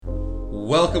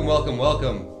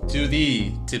Welcome to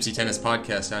the Tipsy Tennis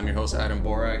Podcast. I'm your host, Adam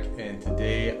Borak, and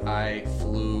today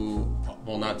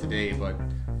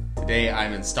today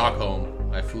I'm in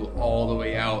Stockholm. I flew all the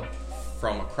way out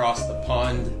from across the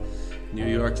pond, New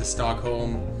York to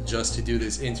Stockholm, just to do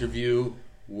this interview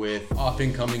with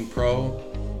up-and-coming pro.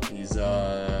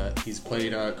 He's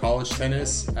played college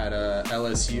tennis at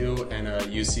LSU and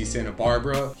UC Santa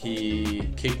Barbara.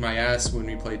 He kicked my ass when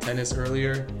we played tennis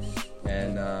earlier,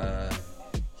 and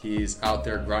he's out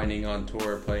there grinding on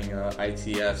tour, playing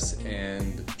ITFs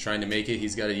and trying to make it.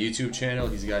 He's got a YouTube channel,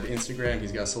 he's got Instagram,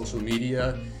 he's got social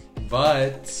media.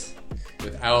 But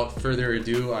without further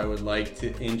ado, I would like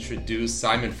to introduce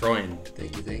Simon Freund.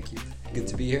 Thank you. Good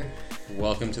to be here.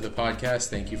 Welcome to the podcast.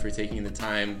 Thank you for taking the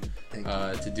time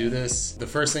to do this. The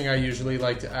first thing I usually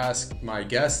like to ask my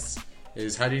guests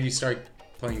is, how did you start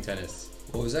playing tennis?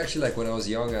 Well, it was actually like when I was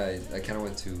young, I kind of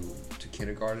went to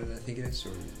kindergarten, I think it is,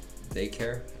 or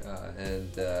daycare,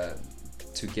 and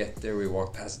to get there we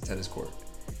walked past the tennis court,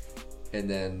 and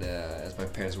then as my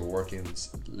parents were working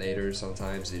later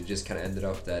sometimes, it just kind of ended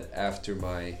up that after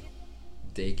my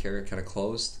daycare kind of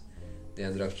closed, they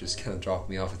ended up just kind of dropping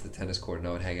me off at the tennis court, and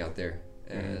I would hang out there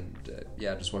and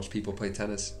just watch people play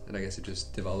tennis, and I guess it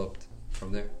just developed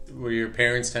from there. Were your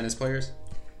parents tennis players?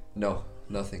 No,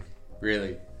 nothing.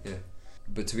 Really? Yeah.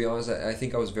 But to be honest, I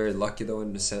think I was very lucky though,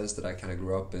 in the sense that I kind of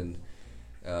grew up in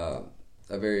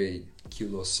a very cute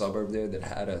little suburb there that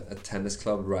had a tennis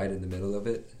club right in the middle of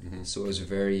it. Mm-hmm. So it was a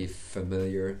very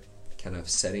familiar kind of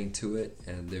setting to it,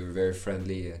 and they were very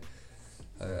friendly.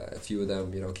 A few of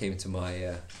them, came to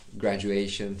my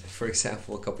graduation, for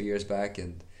example, a couple years back,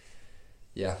 and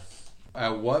yeah.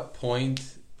 At what point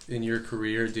in your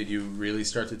career did you really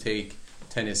start to take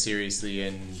tennis seriously,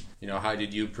 and how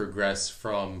did you progress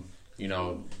from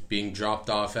being dropped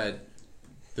off at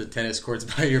the tennis courts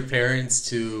by your parents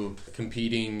to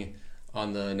competing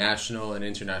on the national and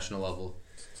international level?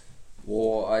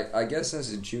 Well, I guess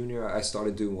as a junior I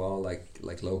started doing well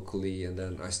like locally, and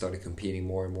then I started competing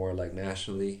more and more like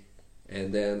nationally,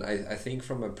 and then I think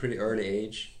from a pretty early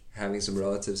age, having some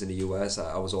relatives in the US,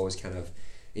 I was always kind of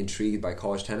intrigued by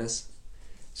college tennis.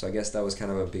 So I guess that was kind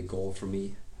of a big goal for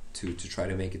me to try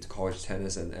to make it to college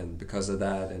tennis, and because of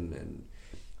that and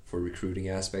for recruiting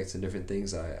aspects and different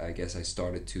things, I guess I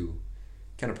started to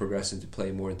kind of progress into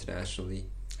playing more internationally.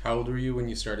 How old were you when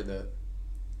you started that?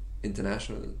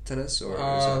 International tennis, or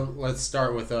let's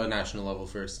start with national level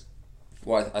first.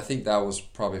 Well, I think that was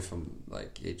probably from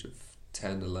like age of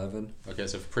 10, 11. Okay,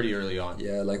 so pretty early on.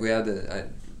 Yeah, like we had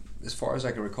as far as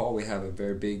I can recall, we have a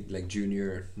very big like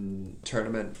junior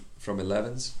tournament from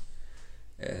 11s,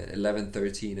 11,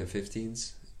 13 and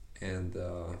 15s, and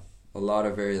a lot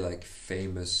of very like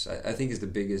famous, I think it's the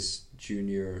biggest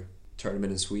junior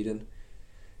tournament in Sweden.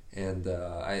 And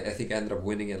I think I ended up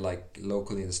winning it like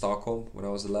locally in Stockholm when I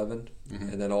was 11. Mm-hmm.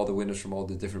 And then all the winners from all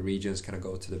the different regions kind of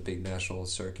go to the big national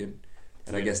circuit.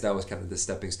 And I guess that was kind of the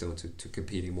stepping stone to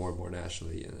competing more and more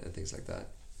nationally and things like that.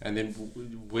 And then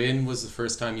when was the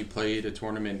first time you played a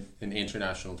tournament, an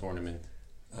international tournament?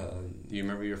 Do you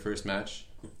remember your first match?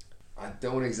 I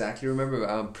don't exactly remember, but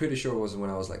I'm pretty sure it was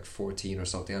when I was like 14 or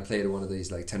something. I played one of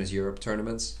these like Tennis Europe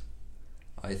tournaments.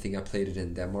 I think I played it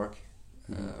in Denmark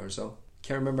or so.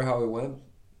 Can't remember how it went,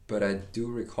 but I do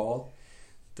recall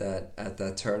that at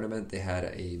that tournament they had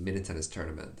a mini tennis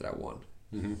tournament that I won.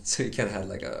 Mm-hmm. So you kind of had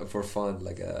like for fun,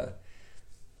 like a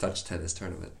touch tennis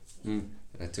tournament. And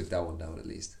I took that one down at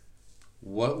least.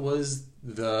 What was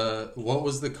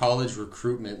the college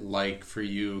recruitment like for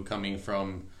you, coming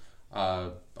from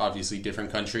obviously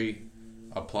different country,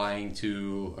 applying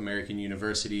to American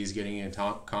universities, getting in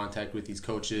contact with these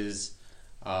coaches,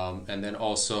 and then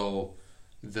also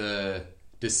the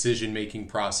decision-making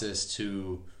process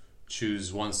to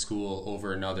choose one school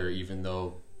over another, even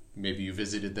though maybe you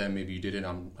visited them, maybe you didn't,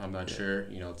 I'm not sure.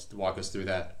 Walk us through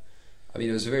that. I mean,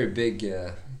 it was a very big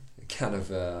kind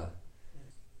of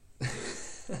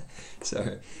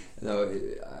sorry. No,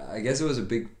 I guess it was a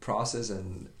big process,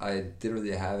 and I didn't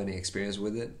really have any experience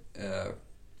with it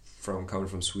from coming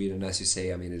from Sweden. As you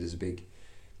say, I mean, it is a big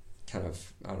kind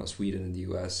of, Sweden and the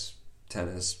US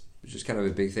tennis, which is kind of a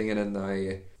big thing. And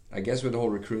then I guess with the whole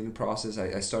recruiting process,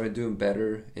 I started doing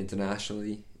better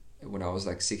internationally when I was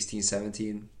like 16,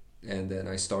 17. And then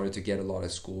I started to get a lot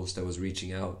of schools that was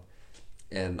reaching out.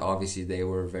 And obviously they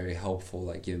were very helpful,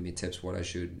 like giving me tips what I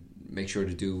should make sure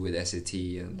to do with SAT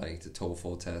and like the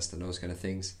TOEFL test and those kind of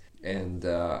things. And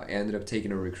I ended up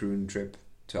taking a recruiting trip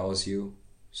to LSU.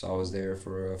 So I was there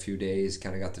for a few days,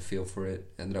 kind of got the feel for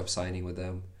it, ended up signing with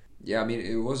them. Yeah, I mean,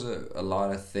 it was a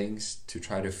lot of things to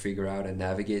try to figure out and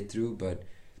navigate through, but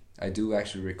I do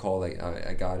actually recall like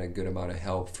I got a good amount of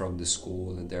help from the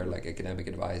school, and their like academic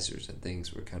advisors and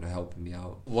things were kind of helping me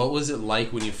out. What was it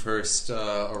like when you first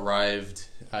arrived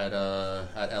at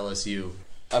LSU?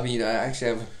 I mean, I actually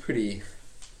have a pretty,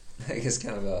 I guess,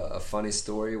 kind of a funny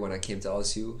story when I came to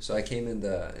LSU. So I came in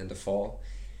the fall,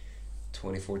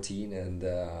 2014, and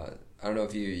I don't know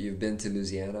if you've been to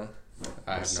Louisiana.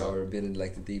 I have not. Or been in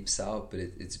like the deep south, but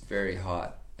it's very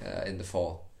hot in the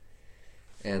fall.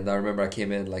 And I remember I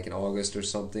came in like in August or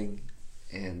something,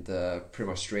 and pretty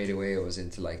much straight away I was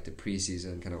into like the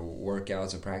preseason kind of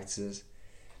workouts and practices.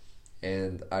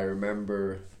 And I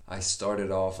remember I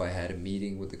started off, I had a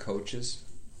meeting with the coaches,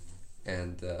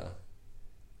 and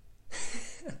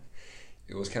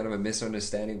it was kind of a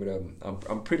misunderstanding, but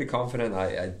I'm pretty confident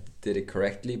I did it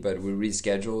correctly, but we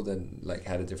rescheduled and like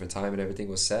had a different time and everything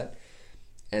was set.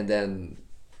 And then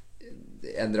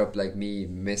it ended up like me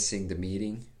missing the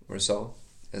meeting or so.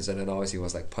 And so then obviously it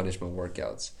was like punishment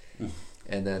workouts.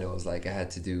 And then it was like I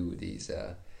had to do these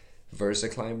Versa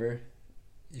Climber,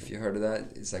 if you heard of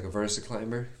that. It's like a Versa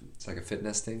Climber. It's like a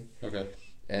fitness thing. Okay.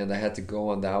 And I had to go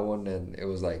on that one, and it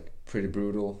was like pretty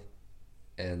brutal.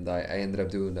 And I ended up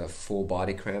doing a full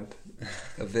body cramp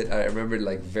of it. I remember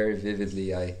like very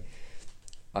vividly. I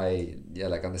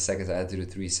like on the second set I had to do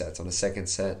 3 sets. On the second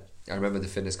set, I remember the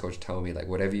fitness coach telling me like,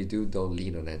 whatever you do, don't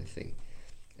lean on anything.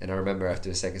 And I remember after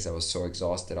the second set I was so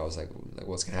exhausted, I was like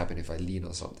what's gonna happen if I lean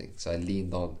on something? So I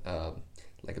leaned on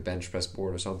like a bench press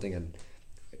board or something, and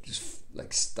I just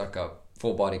like stuck up,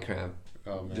 full body cramp.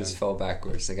 Oh man. Just fell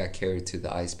backwards. I got carried to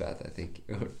the ice bath, I think,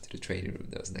 or to the training room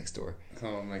that was next door.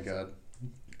 Oh my god.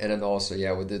 And then also,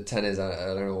 yeah, with the tennis, I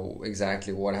don't know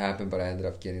exactly what happened, but I ended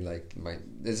up getting like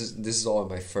this is all in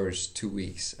my first 2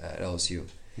 weeks at LSU.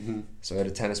 Mm-hmm. So at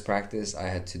a tennis practice, I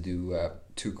had to do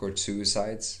 2-court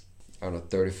suicides. I don't know,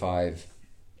 35,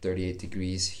 38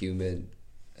 degrees, humid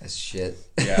as shit.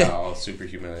 Yeah, all super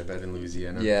humid, I bet, in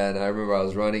Louisiana. Yeah, and I remember I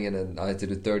was running, and then I had to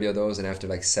do 30 of those, and after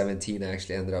like 17, I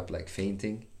actually ended up like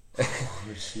fainting. Oh,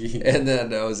 and then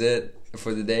that was it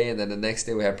for the day. And then the next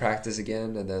day we had practice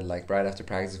again, and then like right after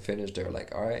practice finished, they were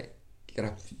like, all right, you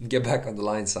gotta get back on the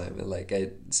line, Simon. Like I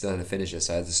still had to finish it,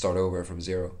 so I had to start over from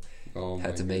zero.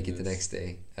 Had to make it the next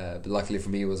day, but luckily for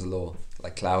me it was a little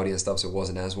like cloudy and stuff, so it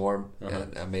wasn't as warm.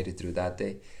 And I made it through that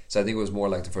day. So I think it was more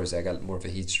like the first day I got more of a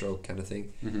heat stroke kind of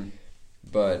thing.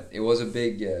 But it was a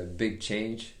big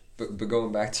change. But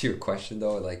going back to your question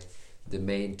though, like the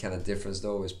main kind of difference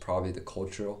though is probably the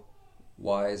cultural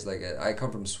wise. Like I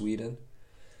come from Sweden.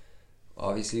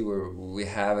 Obviously we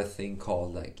have a thing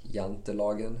called like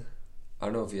jantelagen. I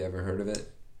don't know if you ever heard of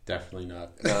it. Definitely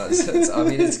not.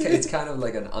 It's kind of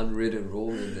like an unwritten rule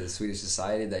in the Swedish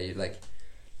society that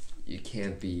you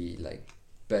can't be like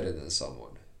better than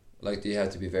someone. Like you have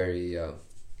to be very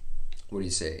what do you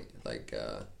say, like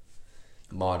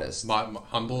modest,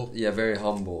 humble. Yeah, very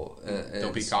humble.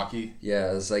 Don't be cocky.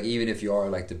 Yeah, it's like even if you are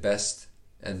like the best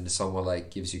and someone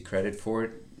like gives you credit for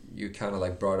it, you're kind of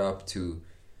like brought up to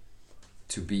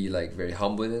be like very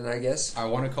humble in it, I guess. I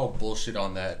want to call bullshit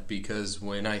on that, because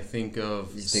when I think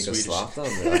of you think Swedish... of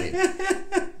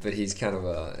Zlatan, but he's kind of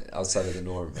outside of the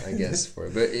norm, I guess, for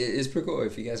it. But it's pretty cool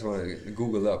if you guys want to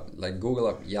Google up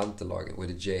jantelagen with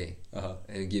a J,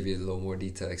 and give you a little more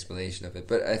detailed explanation of it.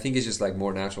 But I think it's just like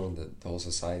more natural in the whole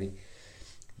society.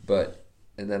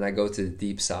 And then I go to the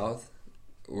deep south,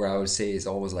 where I would say is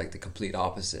almost like the complete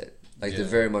opposite. Like they're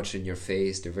very much in your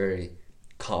face. They're very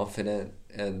confident,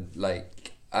 and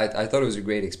like I thought it was a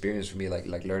great experience for me, like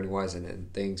learning wise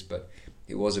and things, but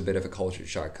it was a bit of a culture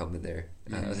shock coming there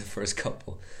the first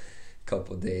couple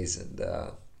days, and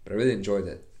but I really enjoyed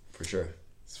it for sure.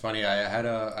 It's funny, I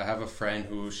have a friend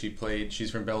who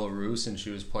she's from Belarus, and she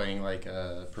was playing like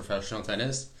professional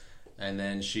tennis, and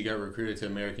then she got recruited to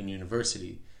American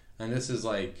University, and this is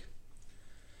like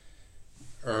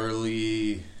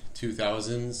early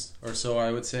 2000s or so,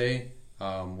 I would say.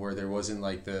 Where there wasn't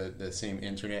like the same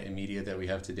internet and media that we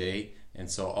have today, and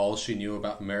so all she knew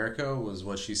about America was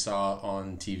what she saw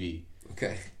on TV.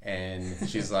 Okay. And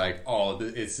she's like, oh,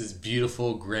 it's this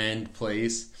beautiful grand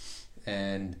place,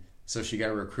 and so she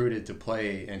got recruited to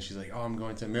play, and she's like, oh, I'm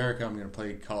going to America, I'm going to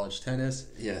play college tennis.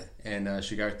 Yeah. And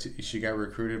she got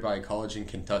recruited by a college in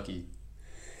Kentucky.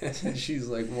 And she's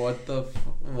like,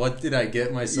 what did I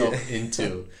get myself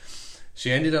into? She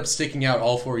ended up sticking out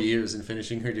all 4 years and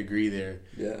finishing her degree there.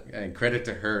 Yeah. And credit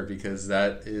to her, because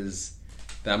that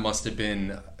must have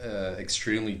been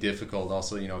extremely difficult.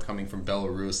 Also, coming from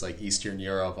Belarus, like Eastern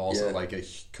Europe, also like a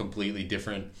completely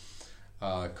different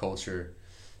culture.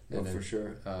 No, for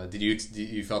sure. Did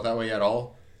you felt that way at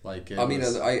all? Like,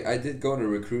 I did go on a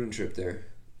recruiting trip there.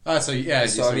 So yeah,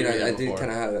 So I mean, you were there I did before.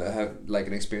 kind of have like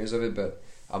an experience of it, but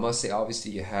I must say,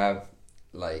 obviously, you have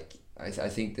like I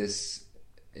think this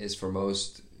is for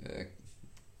most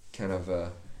kind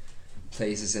of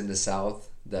places in the South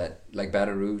that like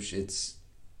Baton Rouge, it's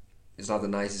not the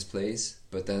nicest place,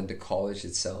 but then the college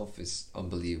itself is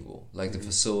unbelievable. Like the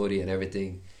facility and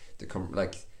everything,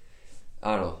 like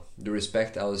I don't know, the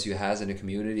respect LSU has in the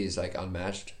community is like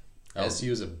unmatched. LSU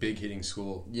is a big hitting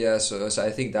school. Yeah, so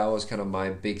I think that was kind of my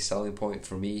big selling point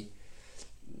for me.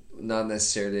 Not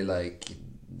necessarily like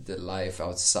the life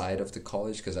outside of the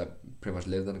college, because I pretty much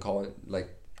lived in college, like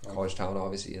college town,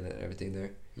 obviously, and everything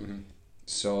there. Mm-hmm.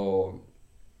 So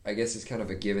I guess it's kind of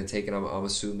a give and take, and I'm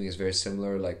assuming it's very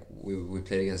similar. Like we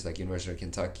played against like University of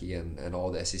Kentucky and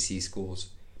all the SEC schools,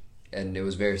 and it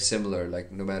was very similar.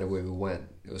 Like no matter where we went,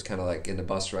 it was kind of like in the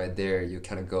bus ride there, you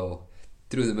kind of go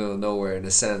through the middle of nowhere in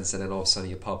a sense, and then all of a sudden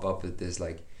you pop up with this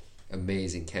like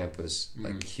amazing campus,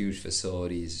 like huge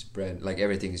facilities, brand, like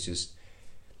everything is just,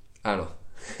 I don't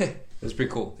know. It's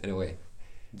pretty cool in a way.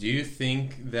 Do you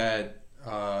think that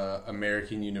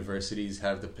American universities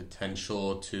have the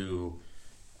potential to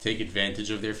take advantage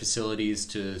of their facilities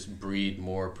to breed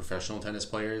more professional tennis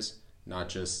players, not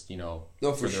just, No,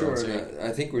 for for their own sure. sake? And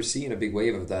I think we're seeing a big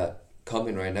wave of that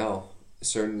coming right now,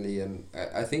 certainly. And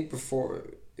I think before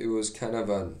it was kind of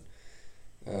an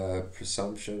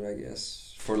presumption, I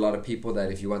guess, for a lot of people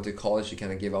that if you went to college, you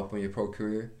kind of give up on your pro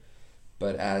career.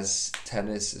 But as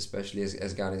tennis, especially,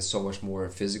 has gotten so much more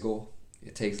physical,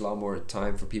 it takes a lot more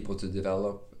time for people to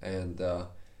develop. And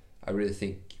I really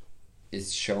think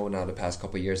it's shown now the past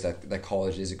couple of years that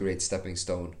college is a great stepping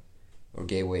stone or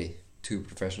gateway to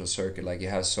professional circuit. Like you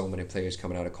have so many players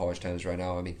coming out of college tennis right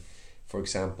now. I mean, for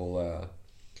example,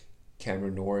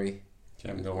 Cameron Norrie.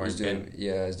 Cameron Norrie, is doing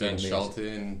Ben amazing.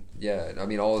 Shelton. Yeah, I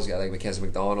mean, all those guys like Mackenzie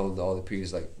McDonald, all the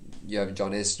previous, like you have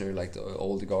John Isner, like the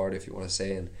old guard, if you want to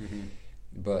say, and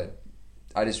but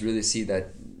I just really see that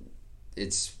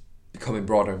it's becoming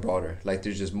broader and broader. Like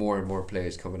there's just more and more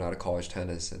players coming out of college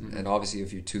tennis, and obviously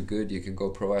if you're too good, you can go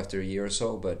pro after a year or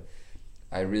so. But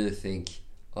I really think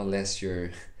unless you're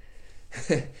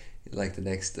like the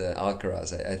next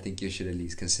Alcaraz, I think you should at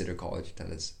least consider college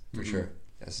tennis for sure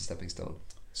as a stepping stone.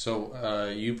 So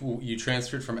you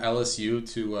transferred from LSU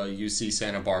to UC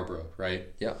Santa Barbara, right?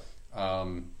 Yeah.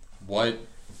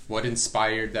 What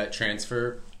inspired that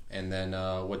transfer, and then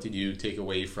what did you take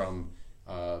away from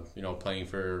playing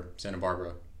for Santa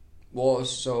Barbara? Well,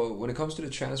 so when it comes to the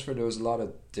transfer, there was a lot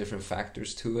of different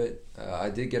factors to it. I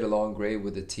did get along great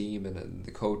with the team and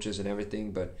the coaches and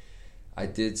everything, but I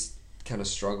did kind of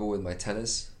struggle with my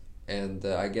tennis, and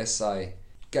I guess I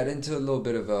got into a little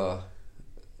bit of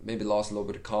maybe lost a little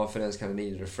bit of confidence, kind of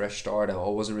needed a fresh start. I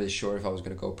wasn't really sure if I was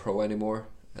going to go pro anymore.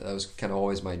 That was kind of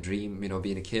always my dream,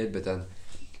 being a kid. But then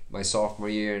my sophomore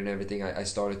year and everything, I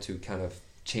started to kind of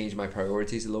change my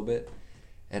priorities a little bit.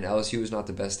 And LSU is not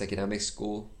the best academic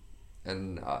school.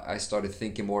 And I started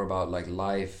thinking more about like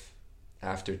life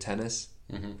after tennis.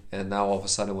 And now all of a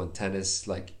sudden when tennis,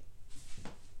 like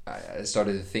I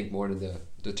started to think more in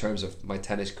the terms of my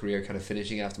tennis career kind of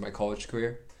finishing after my college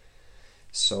career.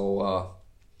 So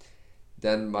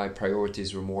then my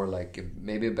priorities were more like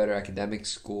maybe a better academic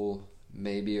school,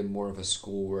 maybe more of a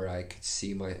school where I could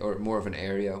see or more of an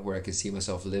area where I could see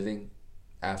myself living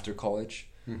after college.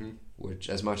 Which,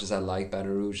 as much as I like Baton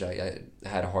Rouge, I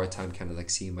had a hard time kind of like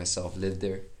seeing myself live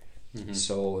there.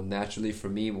 So naturally for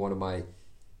me, one of my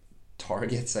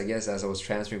targets, I guess, as I was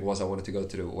transferring was I wanted to go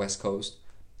to the West Coast,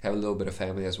 have a little bit of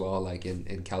family as well, like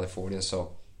in California.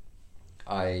 So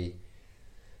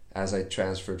as I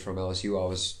transferred from LSU, I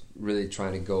was really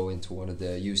trying to go into one of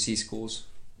the UC schools,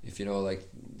 if you know, like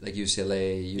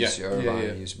UCLA, UC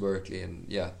Irvine, UC Berkeley, and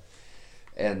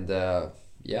ended up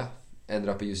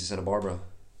at UC Santa Barbara.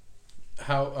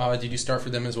 How did you start for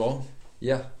them as well?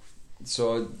 Yeah,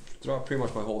 so throughout pretty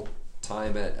much my whole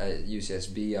time at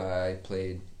UCSB, I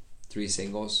played 3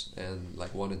 singles and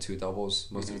like 1 and 2 doubles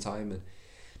most of the time, and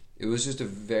it was just a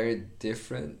very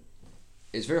different.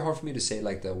 It's very hard for me to say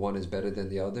like that one is better than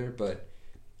the other, but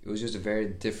it was just a very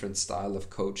different style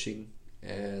of coaching.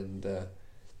 And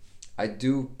I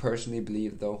do personally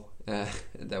believe though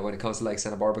that when it comes to like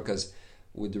Santa Barbara, because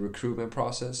with the recruitment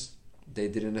process, they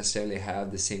didn't necessarily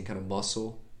have the same kind of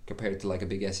muscle compared to like a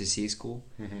big SEC school.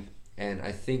 And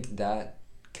I think that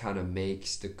kind of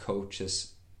makes the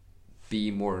coaches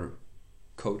be more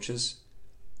coaches.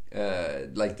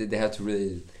 Like they have to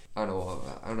really, I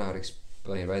don't know how to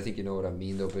explain, but I think you know what I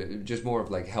mean though. But just more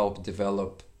of like help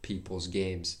develop people's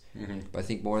games. But I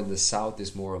think more in the South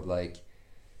is more of like,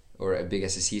 or a big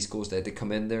SEC schools that they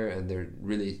come in there and they're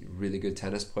really really good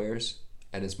tennis players,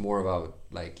 and it's more about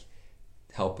like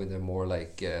helping them more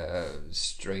like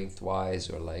strength wise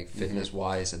or like fitness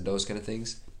wise and those kind of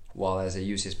things. While as a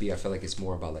UCSB, I feel like it's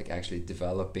more about like actually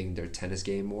developing their tennis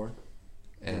game more,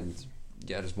 and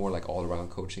there's more like all around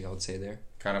coaching, I would say there.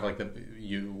 Kind of like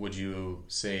would you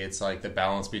say it's like the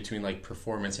balance between like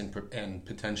performance and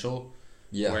potential?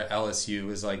 Yeah. Where LSU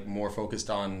is like more focused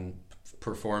on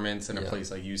performance, and a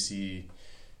place like UC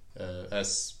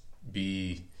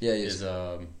SB is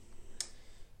what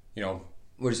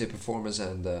do you say, performance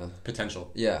and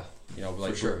potential. Yeah.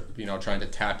 Like, for sure. Trying to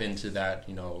tap into that,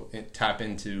 tap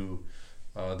into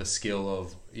the skill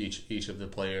of each of the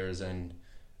players, and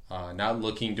not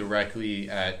looking directly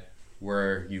at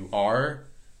where you are,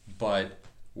 but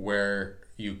where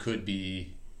you could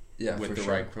be with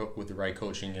the right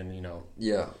coaching, and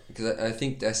because I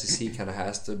think the SEC kind of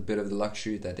has a bit of the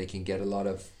luxury that they can get a lot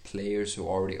of players who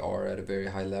already are at a very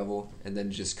high level, and then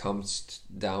it just comes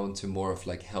down to more of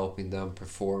like helping them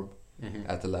perform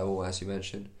at the level as you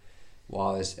mentioned.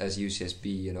 While as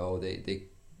UCSB, they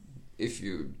if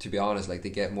you, to be honest, like they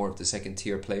get more of the second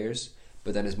tier players,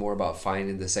 but then it's more about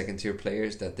finding the second tier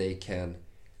players that they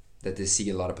see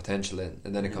a lot of potential in,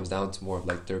 and then it comes down to more of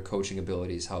like their coaching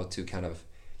abilities, how to kind of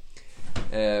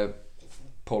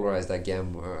polarize that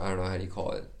game, or I don't know how you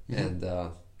call it. And I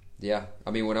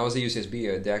mean, when I was at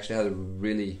UCSB, they actually had a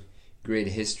really great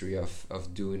history of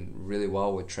doing really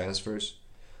well with transfers.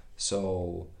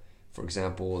 So for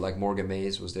example, like Morgan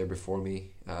Mays was there before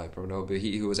me, I probably know, but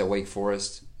he was at Wake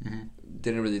Forest,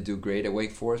 didn't really do great at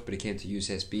Wake Forest, but he came to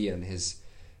UCSB and his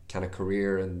kind of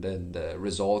career and then the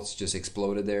results just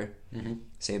exploded there.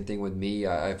 Same thing with me.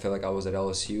 I feel like I was at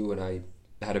LSU and I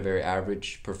had a very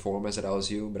average performance at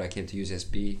LSU, but I came to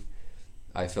UCSB.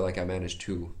 I feel like I managed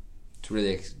to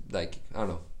really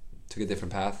took a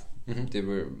different path. They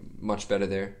were much better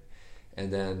there,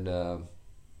 and then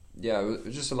it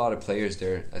was just a lot of players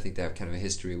there. I think they have kind of a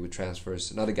history with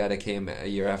transfers. Another guy that came a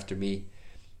year after me,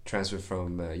 transferred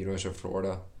from University of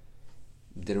Florida,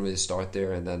 didn't really start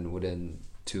there, and then within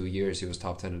 2 years he was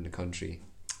top 10 in the country,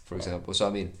 for example. So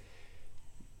I mean,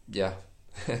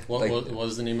 what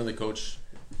was the name of the coach?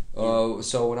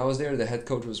 So when I was there, the head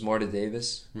coach was Marty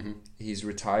Davis. He's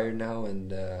retired now,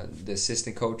 and the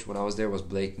assistant coach when I was there was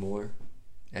Blake Moore,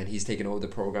 and he's taken over the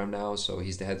program now, so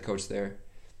he's the head coach there.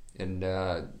 And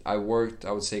I worked,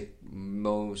 I would say,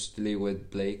 mostly with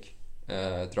Blake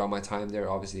throughout my time there.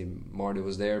 Obviously Marty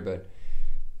was there, but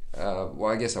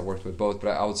I guess I worked with both, but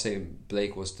I would say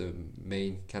Blake was the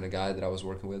main kind of guy that I was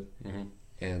working with.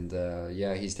 And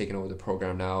he's taken over the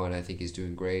program now, and I think he's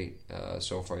doing great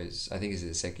so far. I think it's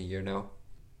his second year now.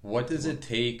 What does it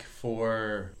take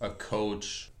for a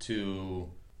coach to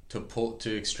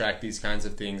extract these kinds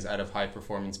of things out of high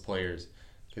performance players?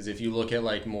 Because if you look at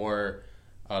like more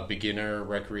beginner,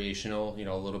 recreational,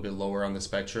 a little bit lower on the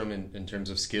spectrum in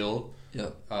terms of skill,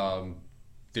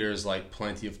 there's like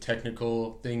plenty of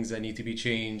technical things that need to be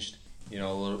changed.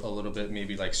 A little bit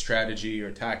maybe like strategy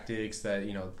or tactics that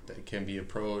that can be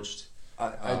approached.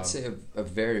 I'd say a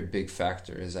very big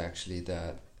factor is actually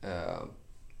that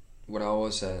when I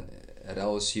was at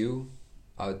LSU,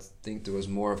 I would think there was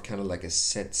more of kind of like a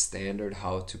set standard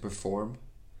how to perform,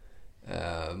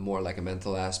 more like a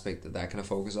mental aspect, that kind of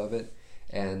focus of it.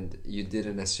 And you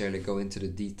didn't necessarily go into the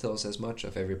details as much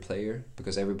of every player,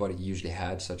 because everybody usually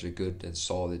had such a good and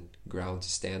solid ground to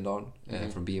stand on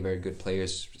from being very good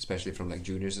players, especially from like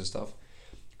juniors and stuff.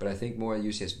 But I think more at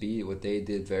UCSB, what they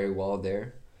did very well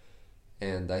there,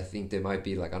 and I think they might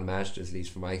be like unmatched, at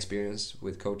least from my experience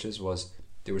with coaches, was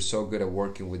they were so good at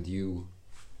working with you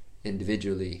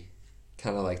individually,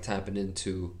 kind of like tapping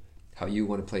into how you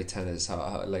want to play tennis,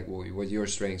 how like what your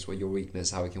strengths, what your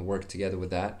weakness, how we can work together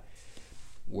with that.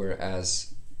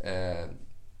 Whereas I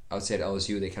would say at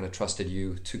LSU, they kind of trusted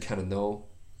you to kind of know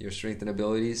your strengths and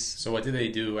abilities. So what did they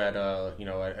do at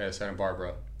Santa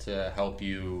Barbara to help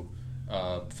you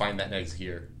find that next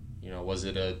gear? Was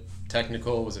it a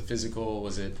technical? Was it physical?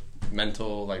 Was it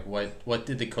mental? Like what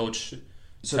did the coach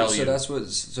tell you?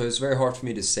 So it's very hard for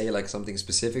me to say like something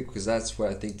specific, because that's what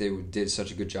I think they did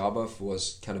such a good job of,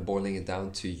 was kind of boiling it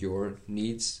down to your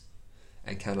needs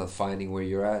and kind of finding where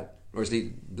you're at. Or at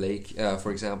least Blake,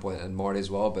 for example, and Marty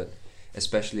as well, but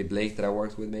especially Blake that I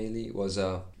worked with mainly was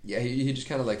he just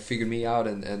kind of like figured me out,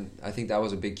 and I think that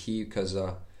was a big key, because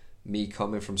me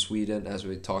coming from Sweden, as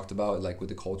we talked about, like with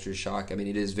the culture shock, I mean,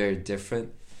 it is very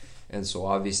different, and so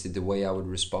obviously the way I would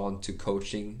respond to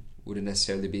coaching wouldn't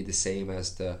necessarily be the same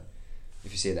as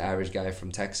if you say the average guy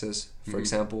from Texas, for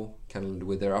example, kind of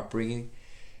with their upbringing.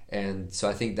 And so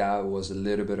I think that was a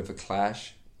little bit of a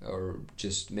clash, or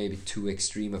just maybe too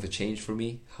extreme of a change for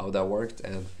me, how that worked.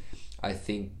 And I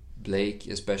think Blake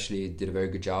especially did a very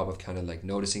good job of kind of like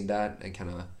noticing that and kind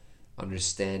of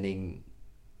understanding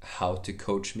how to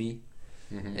coach me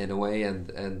in a way,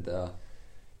 and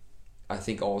I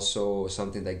think also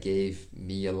something that gave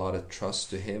me a lot of trust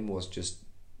to him was just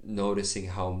noticing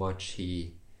how much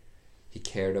he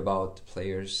cared about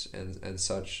players and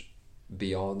such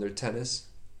beyond their tennis.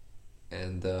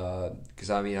 And because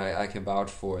I can vouch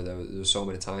for there was so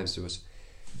many times. There was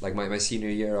like my senior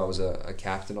year, I was a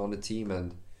captain on the team,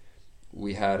 and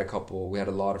we had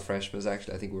a lot of freshmen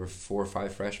actually. I think we were 4 or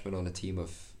 5 freshmen on a team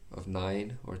of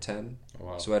 9 or 10. Oh,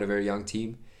 wow. So we had a very young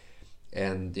team.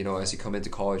 And as you come into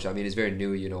college, it's very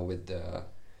new, with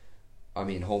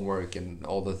homework and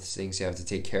all the things you have to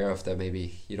take care of that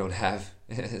maybe you don't have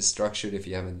structured if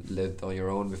you haven't lived on your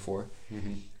own before.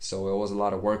 So it was a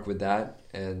lot of work with that.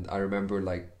 And I remember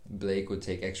like Blake would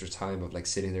take extra time of like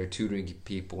sitting there tutoring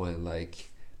people in like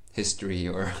history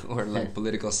or like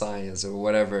political science or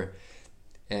whatever,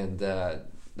 and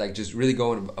like just really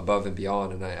going above and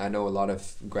beyond. And I know a lot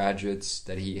of graduates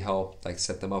that he helped like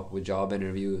set them up with job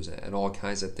interviews and all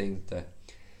kinds of things that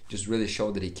just really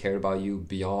showed that he cared about you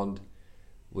beyond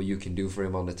what you can do for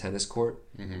him on the tennis court.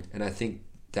 And I think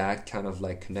that kind of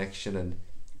like connection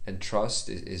and trust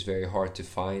is very hard to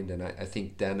find. And I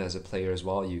think then as a player as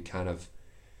well, you kind of,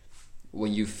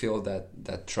 when you feel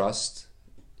that trust,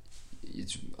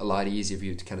 it's a lot easier for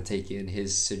you to kind of take in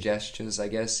his suggestions, I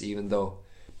guess, even though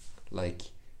like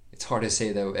it's hard to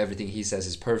say that everything he says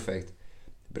is perfect,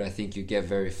 but I think you get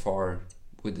very far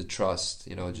with the trust,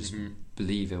 just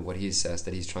believe in what he says,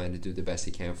 that he's trying to do the best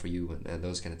he can for you and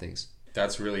those kind of things.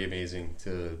 That's really amazing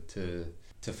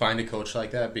to find a coach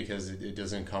like that, because it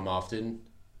doesn't come often.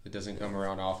 It doesn't come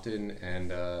around often.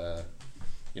 And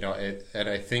and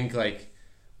I think like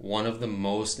one of the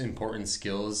most important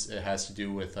skills it has to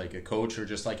do with like a coach or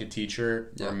just like a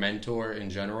teacher or a mentor in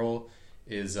general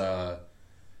is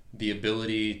the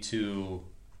ability to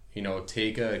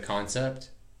take a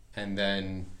concept and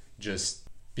then just,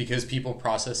 because people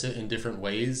process it in different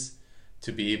ways,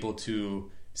 to be able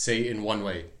to say in one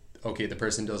way, okay, the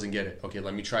person doesn't get it, okay,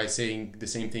 let me try saying the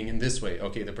same thing in this way,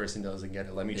 okay, the person doesn't get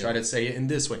it, let me try to say it in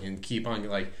this way, and keep on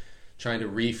like trying to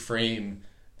reframe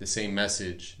the same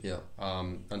message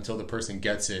until the person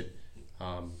gets it.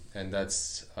 And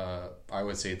that's I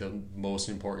would say the most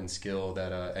important skill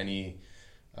that any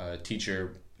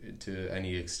teacher to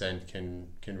any extent can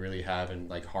really have, and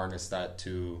like harness that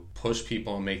to push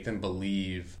people and make them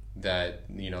believe that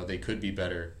they could be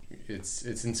better.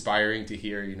 It's inspiring to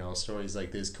hear stories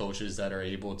like this, coaches that are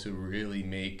able to really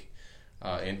make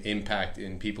an impact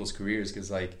in people's careers, because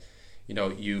like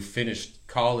you finished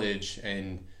college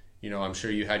and I'm sure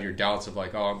you had your doubts of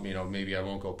like, oh, maybe I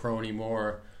won't go pro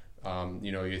anymore.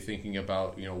 You're thinking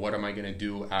about, what am I going to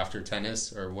do after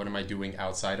tennis, or what am I doing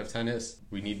outside of tennis?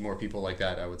 We need more people like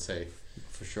that, I would say.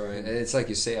 For sure. And it's like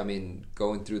you say,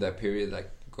 going through that period,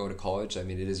 like go to college, it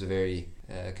is a very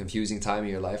confusing time in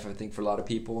your life, I think, for a lot of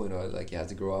people. Like you have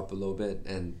to grow up a little bit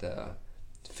and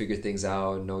figure things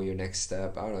out, know your next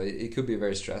step. I don't know, it could be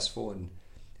very stressful, and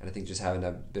I think just having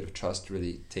that bit of trust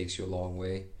really takes you a long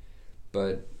way.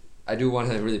 But I do want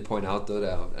to really point out though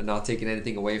that I'm not taking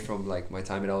anything away from like my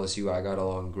time at LSU. I got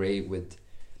along great with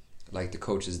like the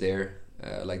coaches there,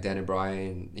 like Dan and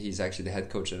Brian. He's actually the head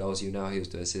coach at LSU now. He was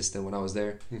the assistant when I was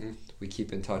there. We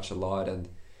keep in touch a lot, and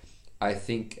I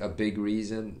think a big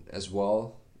reason as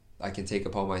well I can take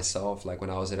upon myself, like when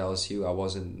I was at LSU, I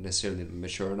wasn't necessarily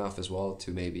mature enough as well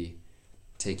to maybe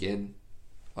take in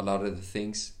a lot of the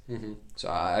things. So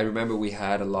I remember we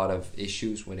had a lot of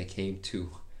issues when it came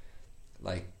to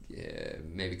like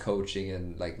maybe coaching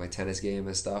and like my tennis game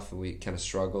and stuff, and we kind of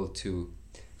struggled to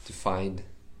find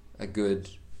a good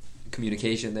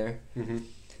communication there.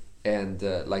 And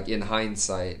like in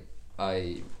hindsight,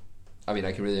 I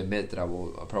can really admit that I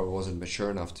probably wasn't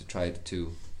mature enough to try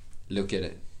to look at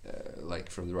it like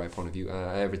from the right point of view,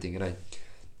 everything.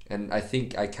 And I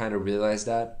think I kind of realized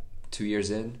that 2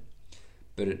 years in,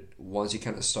 but once you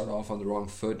kind of start off on the wrong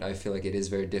foot, I feel like it is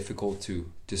very difficult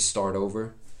to start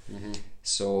over.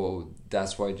 So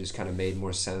that's why it just kind of made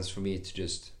more sense for me to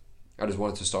I just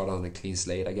wanted to start on a clean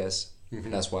slate, I guess.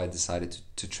 And that's why I decided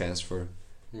to transfer.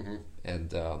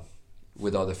 And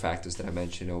with other factors that I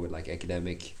mentioned, with like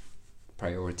academic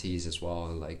priorities as well,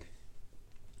 and like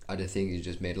other things, it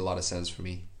just made a lot of sense for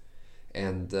me.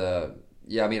 And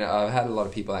I've had a lot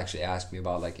of people actually ask me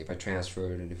about like if I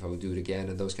transferred and if I would do it again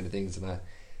and those kind of things, and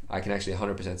I can actually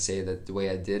 100% say that the way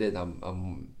I did it, I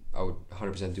would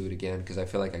 100% do it again, because I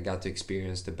feel like I got to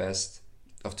experience the best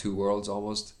of two worlds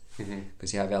almost.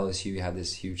 Because you have LSU, you have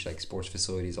this huge like sports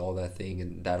facilities, all that thing,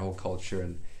 and that whole culture,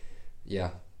 and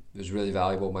it was really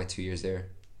valuable my 2 years there.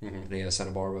 in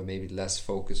Santa Barbara, maybe less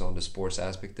focus on the sports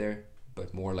aspect there,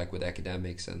 but more like with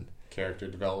academics and character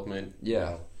development.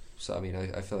 Yeah. So I mean,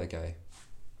 I feel like I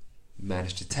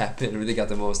managed to tap in, really got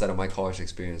the most out of my college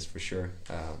experience for sure.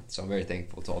 So I'm very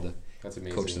thankful to all the That's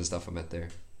amazing. coaches and stuff I met there.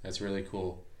 That's really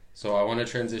cool. So I want to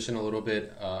transition a little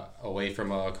bit away from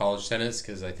college tennis,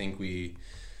 because I think we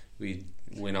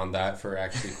went on that for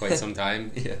actually quite some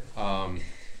time. Yeah.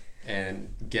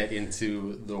 And get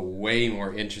into the way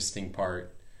more interesting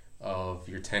part of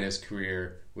your tennis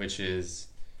career, which is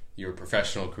your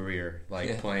professional career,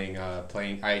 like playing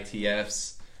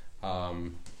ITFs,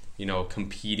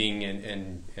 competing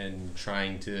and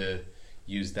trying to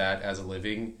use that as a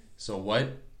living. So what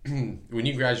when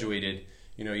you graduated,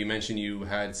 you mentioned you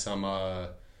had some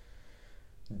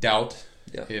doubt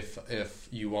if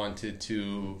you wanted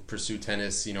to pursue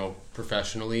tennis,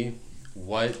 professionally.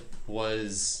 What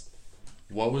was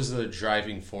the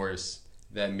driving force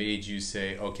that made you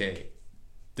say, okay,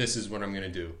 this is what I'm going to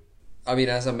do? I mean,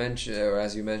 as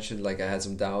you mentioned, like I had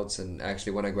some doubts, and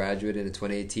actually when I graduated in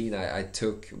 2018, I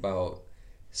took about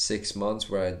 6 months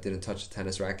where I didn't touch a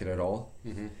tennis racket at all.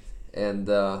 Mm-hmm. And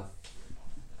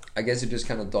I guess it just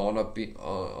kind of dawned up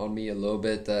on me a little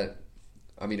bit that,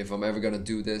 I mean, if I'm ever going to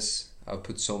do this, I'll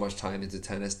put so much time into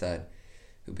tennis that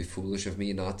it would be foolish of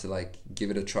me not to like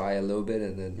give it a try a little bit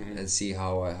and then and see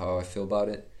how I feel about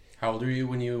it. How old are you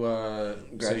when you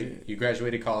you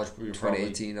graduated college?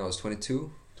 2018, I was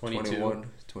 22. 21,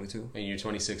 22. And you're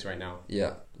 26 right now.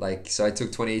 Yeah, so I took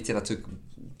 2018, I took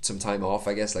some time off,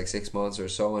 I guess, like 6 months or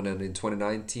so, and then in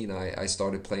 2019 I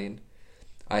started playing.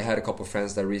 I had a couple of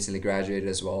friends that recently graduated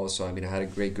as well, so I mean I had a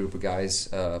great group of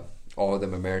guys, all of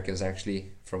them Americans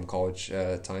actually, from college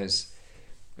times.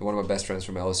 One of my best friends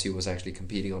from LSU was actually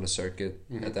competing on a circuit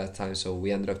at that time, so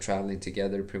we ended up traveling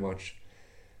together pretty much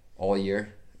all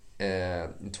year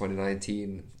in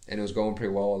 2019, and it was going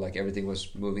pretty well. Like everything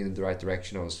was moving in the right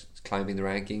direction. I was climbing the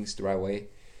rankings the right way,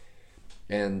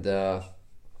 and I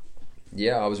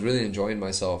was really enjoying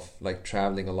myself, like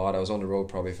traveling a lot. I was on the road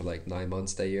probably for like 9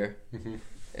 months that year,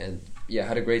 and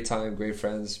had a great time, great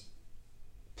friends,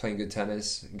 playing good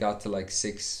tennis. Got to like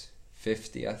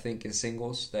 650 I think in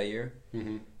singles that year,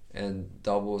 and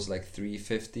doubles like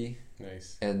 350.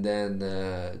 Nice. And then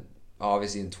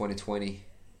obviously in 2020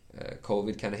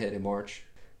 COVID kind of hit in March,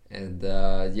 and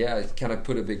it kind of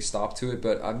put a big stop to it.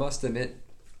 But I must admit,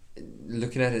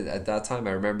 looking at it at that time,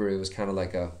 I remember it was kind of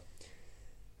like a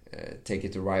take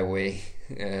it the right way.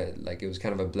 Like it was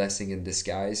kind of a blessing in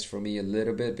disguise for me a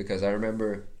little bit, because I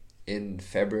remember in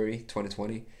February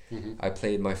 2020 I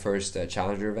played my first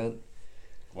challenger event.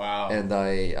 Wow. And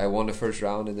I won the first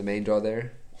round in the main draw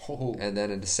there. Oh. And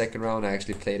then in the second round I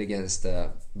actually played against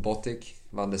Botic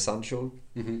van de Sandschulp.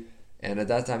 And at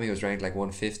that time he was ranked like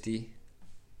 150.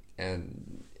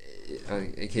 And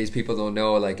in case people don't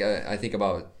know, like I think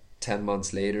about 10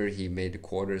 months later he made the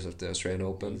quarters of the Australian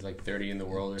Open. He's like 30 in the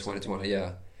world or 2020, something.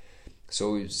 yeah.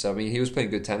 So I mean, he was playing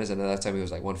good tennis, and at that time he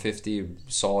was like 150,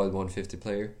 solid 150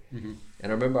 player. And I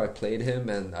remember I played him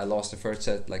and I lost the first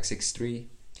set like 6-3,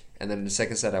 and then in the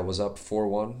second set I was up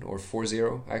 4-1 or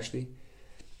 4-0 actually.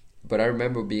 But I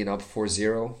remember being up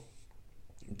 4-0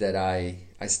 that I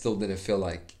still didn't feel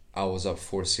like I was up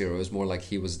 4-0. It was more like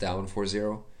he was down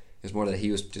 4-0. It was more that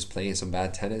he was just playing some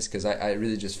bad tennis, because I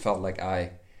really just felt like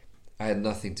I had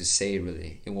nothing to say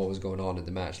really in what was going on in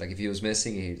the match. Like if he was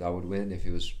missing, I would win. If he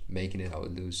was making it, I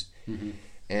would lose.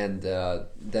 And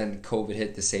then COVID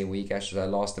hit the same week. Actually, I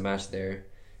lost the match there,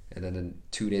 and then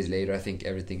 2 days later I think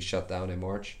everything shut down in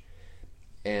March.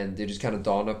 And it just kind of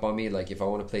dawned up on me, like if I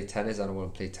want to play tennis, I don't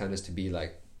want to play tennis to be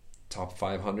like top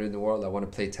 500 in the world. I want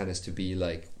to play tennis to be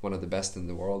like one of the best in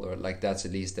the world, or like that's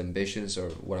at least ambitions or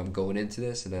what I'm going into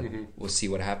this, and then we'll see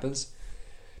what happens.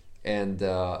 And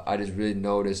I just really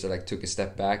noticed, or like took a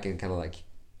step back and kind of like,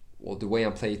 well, the way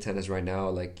I'm playing tennis right now,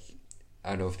 like I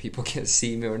don't know if people can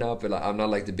see me or not, but like, I'm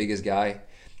not like the biggest guy.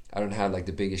 I don't have like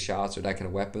the biggest shots or that kind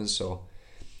of weapons, so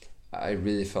I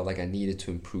really felt like I needed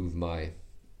to improve my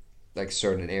like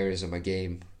certain areas of my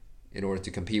game in order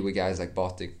to compete with guys like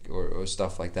Botic or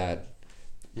stuff like that.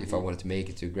 If I wanted to make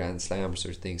it to Grand Slams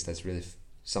or things, that's really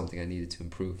something I needed to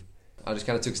improve. I just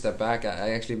kind of took a step back.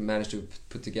 I actually managed to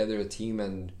put together a team,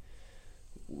 and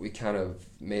we kind of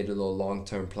made a little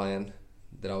long-term plan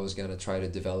that I was going to try to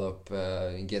develop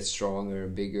and get stronger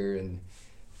and bigger, and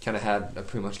kind of had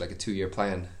pretty much like a 2-year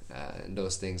plan and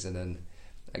those things. And then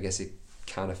I guess it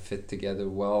kind of fit together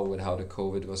well with how the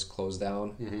COVID was closed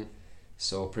down.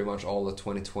 So pretty much all of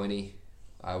 2020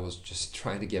 I was just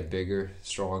trying to get bigger,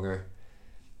 stronger.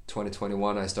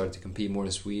 2021 I started to compete more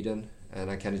in Sweden, and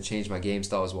I kind of changed my game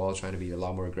style as well, trying to be a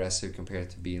lot more aggressive compared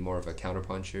to being more of a counter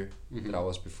puncher that I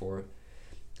was before.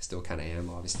 Still kind of am,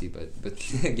 obviously, but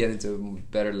getting to a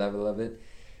better level of it.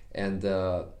 And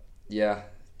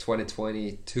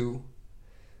 2022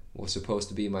 was supposed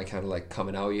to be my kind of like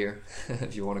coming out year,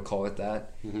 if you want to call it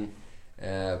that.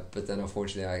 But then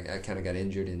unfortunately I kind of got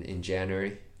injured in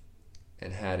January,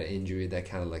 and had an injury that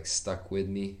kind of like stuck with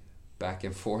me back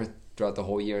and forth throughout the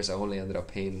whole year. So I only ended up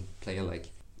playing like,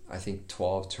 I think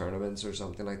 12 tournaments or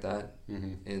something like that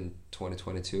in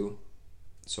 2022.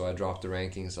 So I dropped the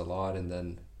rankings a lot, and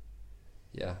then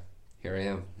here I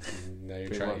am. Now you're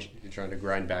trying to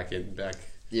grind back.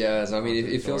 Yeah, so I mean,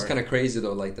 it feels kind of crazy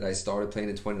though, like that I started playing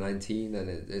in 2019, and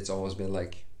it's almost been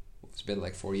like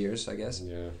 4 years, I guess.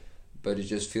 Yeah. But it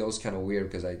just feels kind of weird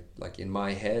because I, like, in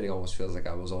my head, it almost feels like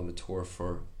I was on the tour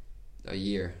for a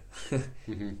year.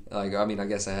 Like, I mean, I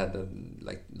guess I had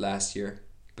like last year,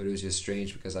 but it was just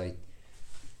strange because I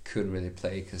couldn't really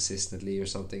play consistently or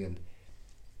something. And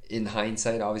in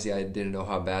hindsight, obviously, I didn't know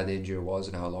how bad the injury was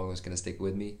and how long it was going to stick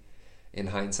with me. In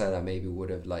hindsight, I maybe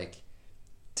would have like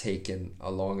taken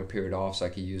a longer period off so I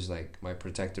could use like my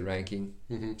protected ranking.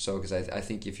 So because I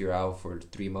think if you're out for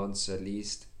 3 months at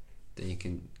least, then you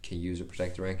can use a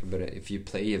protected ranking. But if you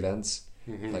play events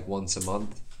like once a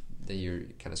month, then you're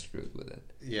kind of screwed with it.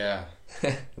 Yeah.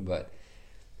 But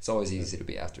it's always easy to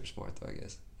be after smart though, I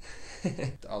guess.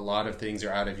 A lot of things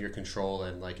are out of your control,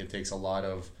 and like it takes a lot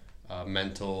of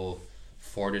mental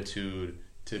fortitude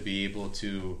to be able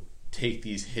to take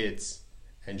these hits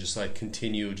and just like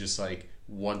continue just like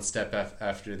one step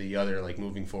after the other, like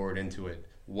moving forward into it.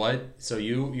 So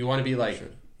you want to be like,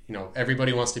 you know,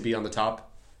 everybody wants to be on the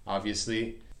top,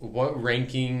 obviously. What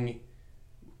ranking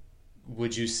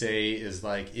would you say is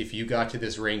like, if you got to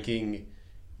this ranking,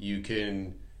 you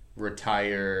can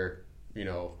retire, you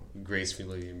know,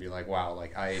 gracefully and be like, wow,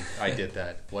 like I did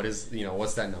that. What's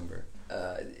that number?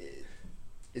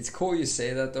 It's cool you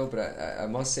say that though, but I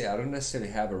must say I don't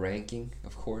necessarily have a ranking,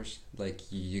 of course. Like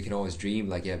you can always dream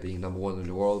like, yeah, being number one in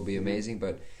the world would be amazing,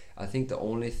 but I think the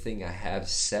only thing I have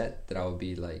set that I would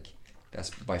be like,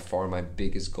 that's by far my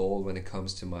biggest goal when it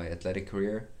comes to my athletic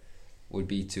career, would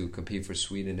be to compete for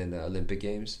Sweden in the Olympic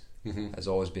Games. Has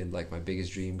always been like my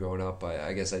biggest dream growing up.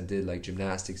 I guess I did like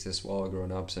gymnastics as well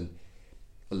growing up, and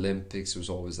Olympics was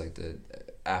always like the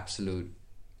absolute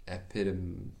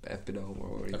epitome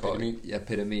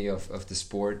of the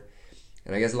sport.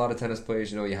 And I guess a lot of tennis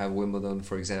players, you know, you have Wimbledon,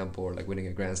 for example, or like winning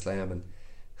a Grand Slam, and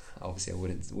obviously I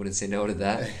wouldn't say no to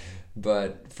that.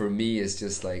 But for me, it's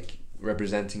just like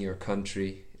representing your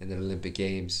country in the Olympic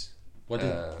Games would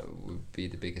be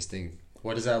the biggest thing.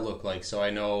 What does that look like? So I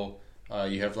know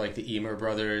you have like the Emer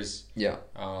brothers. Yeah.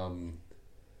 I'm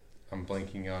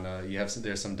blanking on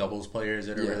there's some doubles players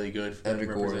that are really good. Henrik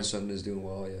Goransson is doing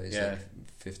well. Yeah, he's like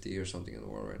 50 or something in the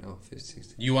world right now. 50,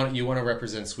 60. You want to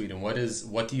represent Sweden. What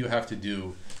do you have to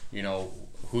do? You know,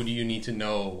 who do you need to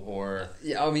know? Or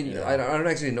I mean, you know, I don't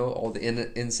actually know all the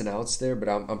ins and outs there, but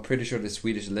I'm pretty sure the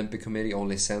Swedish Olympic Committee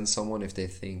only sends someone if they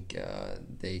think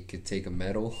they could take a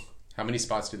medal. How many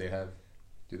spots do they have?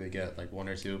 Do they get like one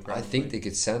or two? Probably? I think they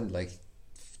could send like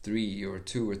 3 or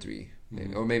 2 or 3,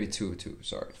 maybe, or maybe two.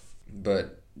 Sorry.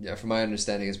 But yeah, from my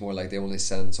understanding, it's more like they only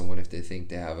send someone if they think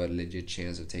they have a legit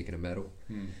chance of taking a medal.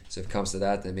 So if it comes to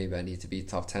that, then maybe I need to be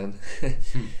top 10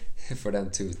 for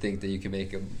them to think that you can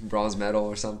make a bronze medal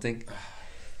or something.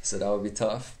 So that would be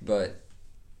tough. But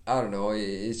I don't know.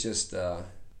 It's just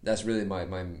that's really my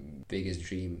biggest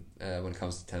dream when it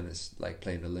comes to tennis, like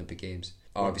playing the Olympic Games.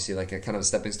 Obviously, like a kind of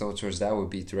stepping stone towards that would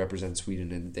be to represent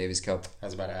Sweden in the Davis Cup. I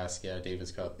was about to ask, Davis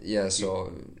Cup. Yeah,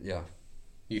 so, yeah.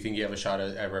 You think you have a shot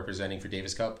at representing for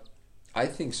Davis Cup? I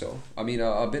think so. I mean,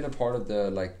 I've been a part of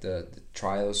the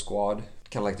trial squad,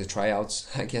 kind of like the tryouts,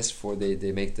 I guess, before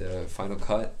they make the final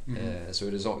cut. So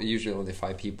it is usually only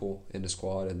 5 people in the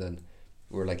squad, and then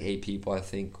we're like 8 people, I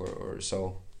think, or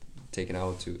so, taken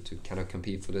out to kind of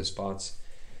compete for the spots.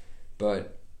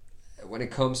 But when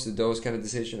it comes to those kind of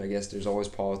decisions, I guess there's always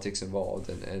politics involved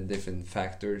and different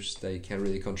factors that you can't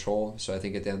really control. So I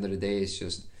think at the end of the day, it's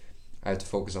just I have to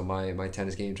focus on my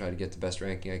tennis game, try to get the best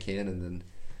ranking I can, and then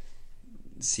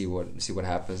see what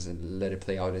happens and let it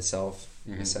play out itself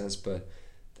in a sense. But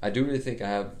I do really think I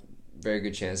have very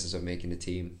good chances of making the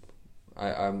team.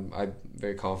 I'm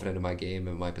very confident in my game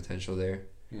and my potential there,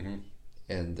 and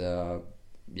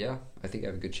I think I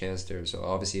have a good chance there. So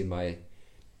obviously,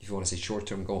 if you want to say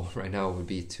short-term goal right now would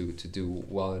be to do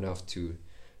well enough to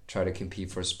try to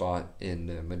compete for a spot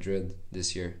in Madrid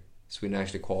this year. Sweden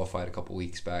actually qualified a couple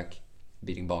weeks back,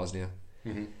 beating Bosnia.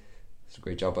 It's a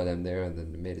great job by them there, and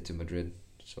then they made it to Madrid.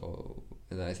 So,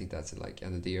 and I think that's like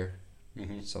end of the year.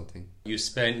 something.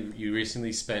 You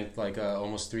recently spent like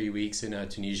almost 3 weeks in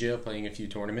Tunisia playing a few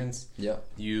tournaments. Yeah.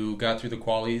 You got through the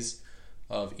qualies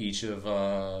of each of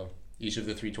the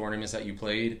 3 tournaments that you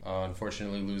played.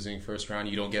 Unfortunately, losing first round,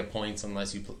 you don't get points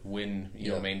unless you win,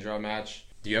 main draw match.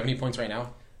 Do you have any points right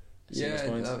now?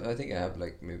 I think I have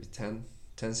like maybe 10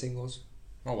 singles.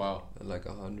 Oh wow! And like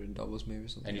 100 doubles maybe or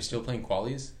something. And you're still playing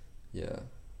qualies? Yeah,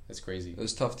 that's crazy. It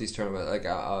was tough these tournaments. Like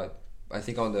I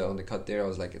think on the cut there I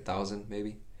was like 1,000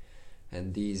 maybe,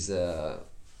 and these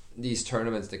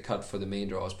tournaments the cut for the main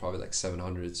draw was probably like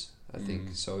 700s I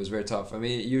think. So it was very tough. I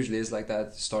mean, it usually is like that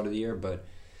at the start of the year, but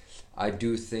I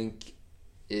do think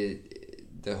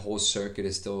the whole circuit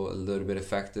is still a little bit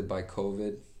affected by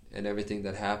COVID and everything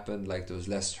that happened. Like there was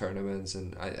less tournaments,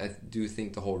 and I do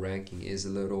think the whole ranking is a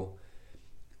little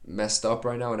messed up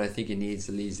right now, and I think it needs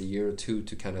at least a year or two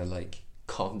to kind of like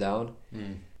calm down.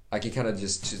 I can kind of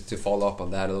just to follow up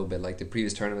on that a little bit. Like the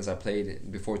previous tournaments I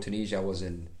played before Tunisia, I was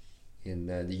in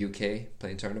the UK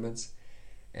playing tournaments,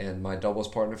 and my doubles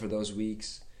partner for those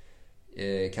weeks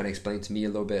kind of explained to me a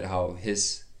little bit how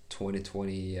his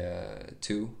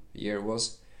 2022 year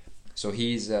was. So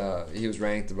he was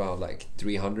ranked around like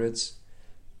 300s,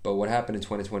 but what happened in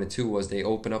 2022 was they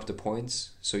opened up the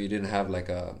points, so you didn't have like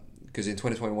because in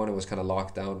 2021 it was kind of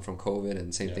locked down from COVID,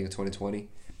 and same thing in 2020.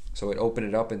 So it opened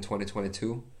it up in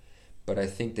 2022, but I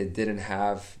think they didn't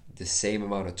have the same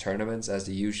amount of tournaments as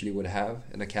they usually would have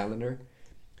in a calendar.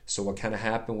 So what kind of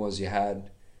happened was you had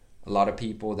a lot of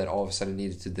people that all of a sudden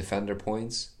needed to defend their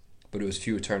points, but it was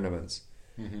fewer tournaments.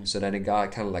 So then it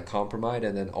got kind of like compromised,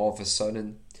 and then all of a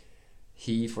sudden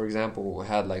he, for example,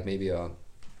 had like maybe a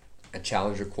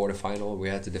challenger quarterfinal where we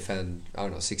had to defend, I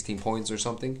don't know, 16 points or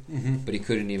something, but he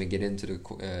couldn't even get into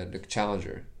the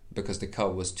challenger because the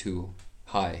cut was too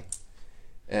high.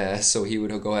 So he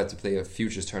would go ahead to play a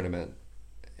futures tournament,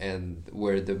 and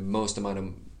where the most amount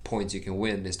of points you can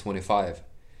win is 25.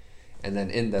 And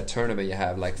then in that tournament you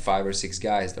have like 5 or 6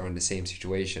 guys that are in the same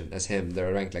situation as him.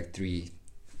 They're ranked like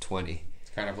 320.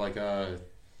 It's kind of like a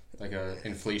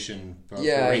inflation for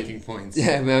ranking points.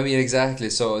 Yeah, I mean exactly.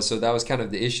 So that was kind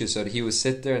of the issue. So he would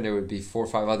sit there, and there would be 4 or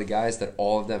 5 other guys that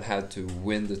all of them had to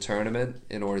win the tournament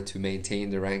in order to maintain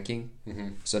the ranking.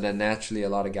 So then naturally a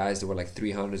lot of guys that were like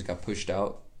 300s got pushed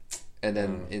out, and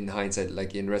then in hindsight,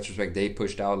 like in retrospect, they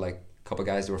pushed out like a couple of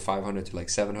guys that were 500 to like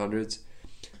 700s.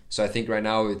 So I think right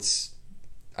now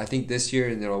I think this year,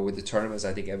 with the tournaments,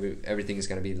 I think everything is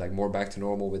going to be like more back to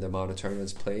normal with the amount of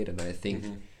tournaments played, and I think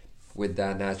with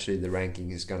that, naturally the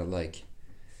ranking is going to like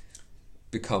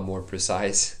become more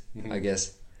precise, I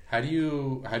guess. How do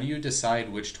you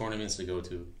decide which tournaments to go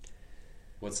to?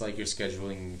 What's like your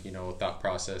scheduling, thought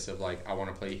process of like, I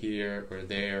want to play here or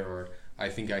there, or I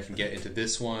think I can get into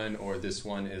this one, or this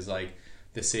one is like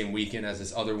the same weekend as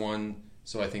this other one,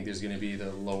 so I think there's going to be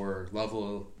the lower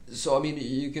level. So I mean,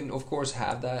 you can of course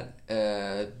have that,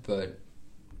 but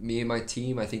me and my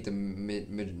team, I think the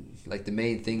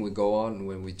main thing we go on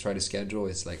when we try to schedule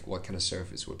is like what kind of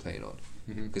surface we're playing on,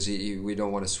 because we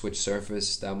don't want to switch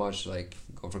surface that much, like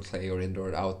go for clay or indoor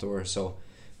or outdoor. So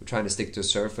we're trying to stick to a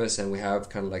surface, and we have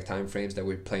kind of like time frames that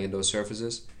we're playing those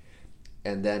surfaces,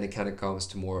 and then it kind of comes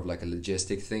to more of like a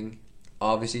logistic thing.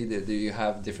 Obviously, you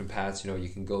have different paths. You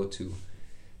can go to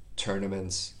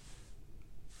tournaments.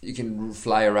 You can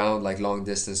fly around like long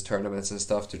distance tournaments and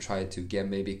stuff to try to get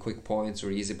maybe quick points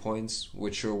or easy points,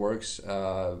 which sure works,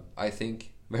 I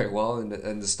think, very well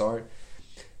in the start.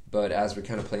 But as we're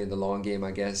kind of playing the long game,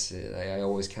 I guess, I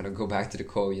always kind of go back to the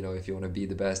quote, if you want to be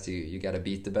the best, you got to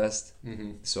beat the best.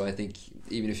 So I think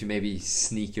even if you maybe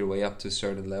sneak your way up to a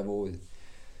certain level,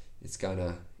 it's going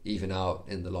to even out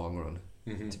in the long run,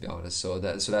 to be honest. So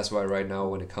that's why right now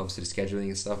when it comes to the scheduling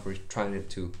and stuff, we're trying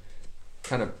to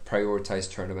kind of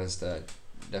prioritize tournaments that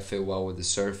fit well with the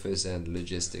surface and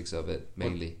logistics of it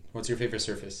mainly. What's your favorite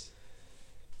surface?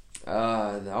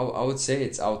 I would say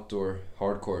it's outdoor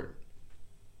hard court,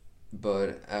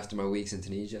 but after my weeks in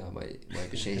Tunisia, I might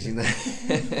be changing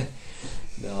that.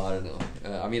 No, I don't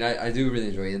know. I mean, I do really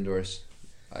enjoy indoors.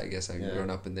 I guess I've grown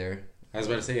up in there. I was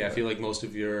about to say, I feel like most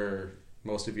of your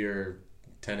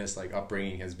tennis like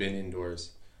upbringing has been indoors.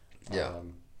 Yeah.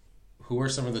 Who are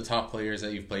some of the top players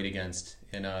that you've played against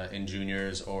in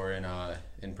juniors or in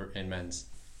men's?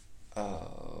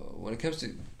 When it comes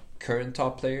to current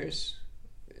top players,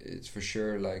 it's for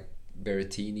sure like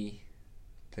Berrettini.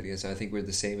 Played against. I think we're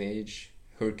the same age.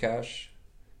 Huber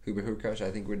Hurkacz.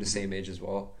 I think we're the same age as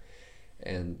well.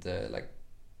 And like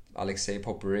Alexei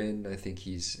Popyrin. I think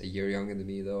he's a year younger than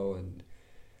me though. And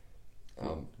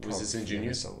was this in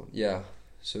juniors? So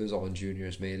it was all in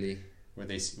juniors mainly. Were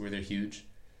they huge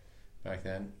back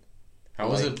then? How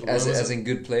was like, it? As in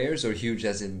good players, or huge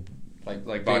as in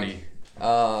like body?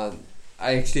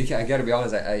 I gotta be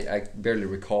honest, I barely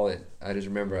recall it. I just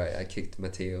remember I kicked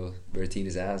Matteo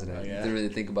Berrettini's ass, and I didn't really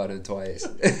think about it twice.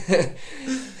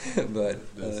 But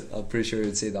I'm pretty sure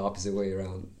you'd say the opposite way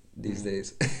around these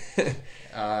days.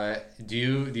 Do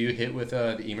you hit with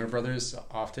the Emer brothers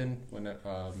often?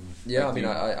 Yeah, I mean,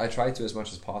 I try to as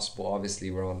much as possible. Obviously,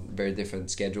 we're on very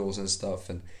different schedules and stuff,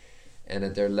 and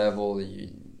at their level,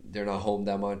 they're not home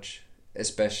that much.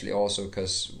 Especially also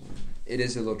because it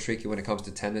is a little tricky when it comes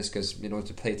to tennis, because in order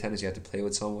to play tennis you have to play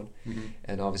with someone,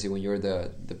 and obviously when you're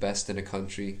the best in the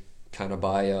country kind of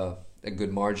by a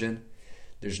good margin,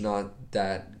 there's not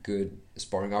that good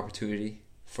sparring opportunity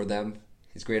for them.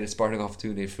 It's great sparring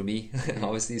opportunity for me,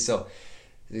 obviously, so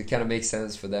it kind of makes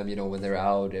sense for them, when they're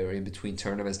out or in between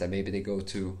tournaments, that maybe they go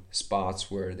to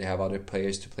spots where they have other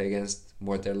players to play against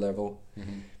more at their level.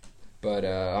 But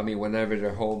I mean, whenever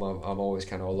they're home, I'm always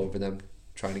kind of all over them,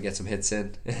 trying to get some hits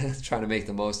in, trying to make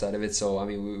the most out of it. So I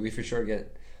mean, we for sure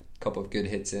get a couple of good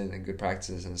hits in and good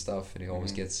practices and stuff, and it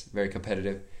always gets very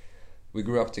competitive. We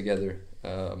grew up together,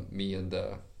 me and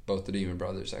both the Demon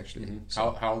brothers actually.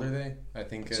 So, how old are they? I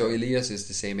think so. Elias is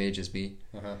the same age as me,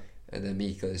 and then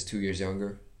Mika is 2 years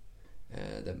younger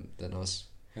than us.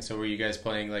 And so were you guys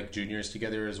playing like juniors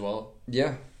together as well?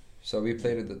 Yeah, so we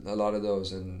played a lot of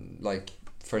those, and like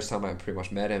first time I pretty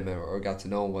much met him or got to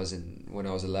know him was when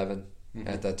I was 11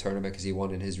 at that tournament, because he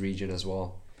won in his region as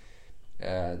well.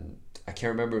 And I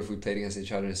can't remember if we played against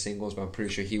each other in singles, but I'm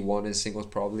pretty sure he won in singles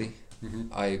probably.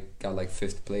 I got like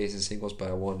 5th place in singles, but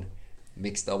I won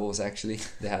mixed doubles actually.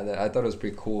 They had that. I thought it was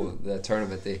pretty cool, that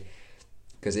tournament.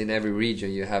 Because in every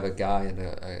region you have a guy and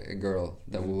a girl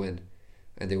that will win,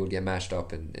 and they would get matched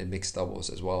up in mixed doubles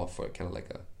as well for kind of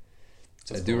like a.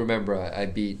 So I do remember I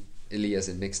beat Elias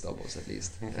in mixed doubles at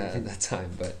least at that time.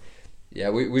 But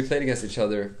yeah, we played against each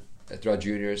other throughout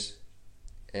juniors,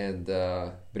 and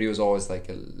but he was always like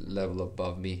a level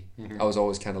above me. I was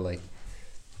always kind of like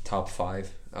top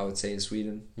 5, I would say, in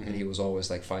Sweden, and he was always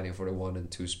like fighting for the 1 and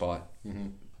 2 spot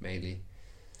mainly.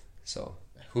 So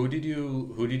who did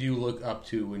you look up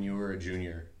to when you were a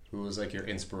junior? Who was like your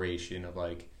inspiration of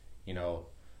like,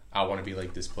 I want to be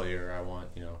like this player? I want,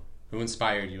 who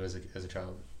inspired you as a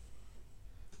child?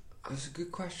 That's a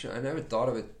good question. I never thought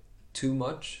of it too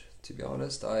much, to be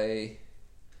honest. I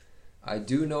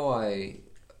do know I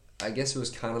guess it was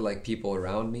kind of like people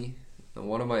around me. And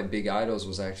one of my big idols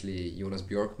was actually Jonas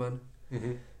Björkman.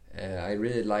 I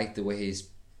really liked the way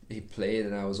he played,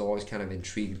 and I was always kind of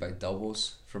intrigued by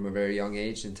doubles from a very young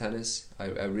age in tennis. I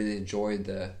really enjoyed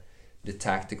the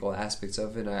tactical aspects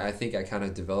of it. And I think I kind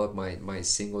of developed my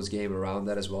singles game around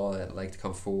that as well. I like to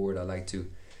come forward. I like to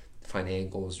find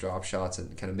angles, drop shots,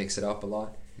 and kind of mix it up a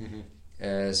lot.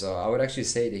 So I would actually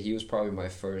say that he was probably my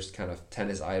first kind of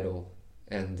tennis idol.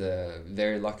 And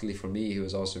very luckily for me, he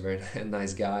was also a very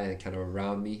nice guy and kind of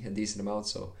around me a decent amount.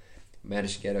 So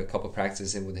managed to get a couple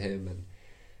practices in with him,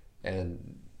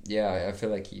 and yeah, I feel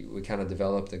like we kind of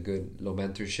developed a good low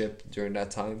mentorship during that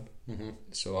time.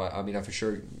 So I mean, I for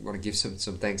sure want to give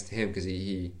some thanks to him, because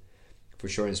he for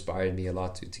sure inspired me a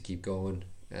lot to keep going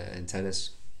in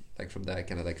tennis, like from that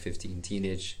kind of like 15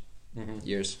 teenage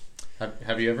years.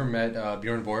 Have you ever met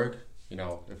Bjorn Borg?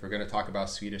 If we're going to talk about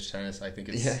Swedish tennis, I think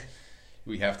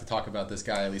we have to talk about this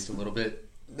guy at least a little bit.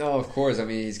 No, of course. I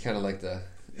mean, he's kind of like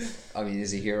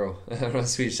he's a hero around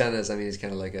Swedish tennis. I mean, he's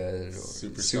kind of like a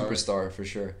superstar for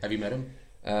sure. Have you met him?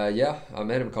 Yeah, I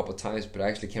met him a couple of times, but I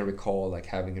actually can't recall like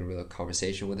having a real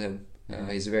conversation with him.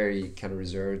 He's a very kind of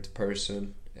reserved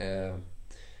person.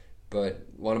 But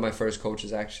one of my first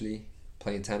coaches actually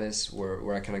playing tennis,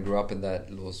 where I kind of grew up in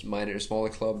that little smaller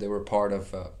club. They were part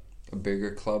of a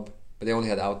bigger club, but they only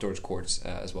had outdoors courts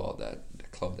as well. The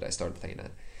club that I started playing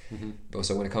at. But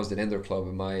so when it comes to the indoor club,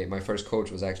 my first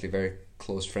coach was actually very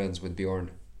close friends with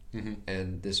Bjorn,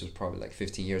 and this was probably like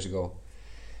 15 years ago.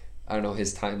 I don't know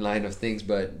his timeline of things,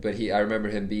 but I remember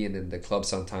him being in the club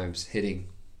sometimes hitting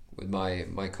with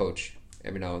my coach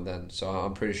every now and then. So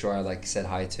I'm pretty sure I like said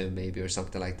hi to him maybe or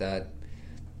something like that.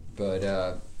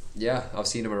 But yeah, I've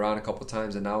seen him around a couple of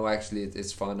times, and now actually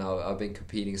it's fun. I've been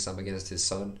competing some against his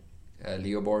son,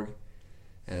 Leo Borg.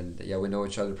 And yeah, we know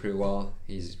each other pretty well.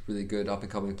 He's a really good up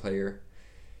and coming player.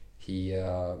 He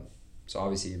so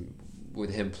obviously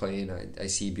with him playing, I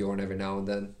see Bjorn every now and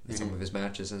then in some of his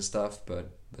matches and stuff.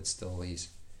 But still, he's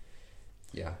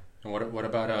yeah. And what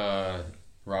about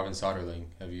Robin Soderling?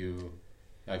 Have you?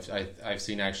 I've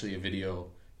seen actually a video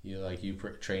you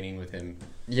training with him.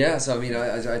 Yeah, so I mean,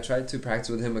 I tried to practice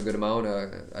with him a good amount.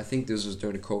 I think this was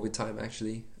during the COVID time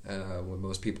actually, when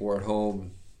most people were at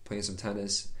home playing some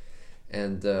tennis.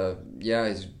 And yeah,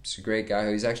 he's a great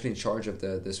guy. He's actually in charge of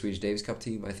the Swedish Davis Cup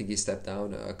team. I think he stepped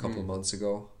down a couple of months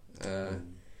ago.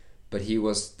 But he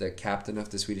was the captain of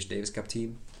the Swedish Davis Cup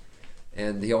team.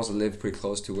 And he also lived pretty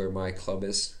close to where my club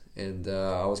is. And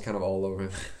I was kind of all over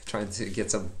him, trying to get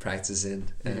some practice in,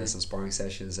 some sparring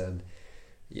sessions. And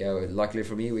yeah, luckily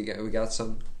for me, we got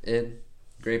some in.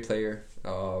 Great player.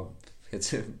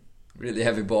 Hits a really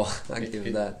heavy ball. I give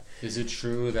him that. Is it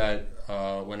true that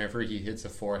whenever he hits a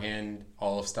forehand,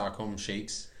 all of Stockholm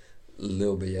shakes? A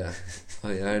little bit, yeah.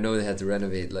 I know they had to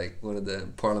renovate like one of the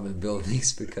Parliament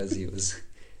buildings because he was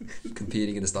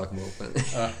competing in the Stockholm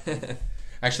Open.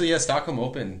 Actually, yeah, Stockholm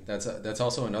Open. That's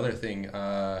also another thing.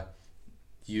 Have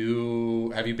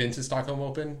you been to Stockholm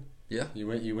Open? Yeah.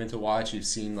 You went to watch. You've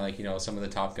seen like some of the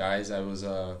top guys.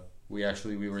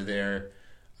 We were there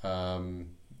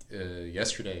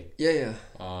yesterday. Yeah.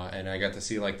 And I got to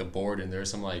see like the board, and there's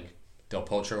some like Del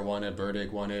Potro won it,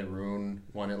 Burdick won it, Rune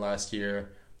won it last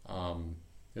year.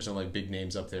 There's some like big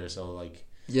names up there. So like.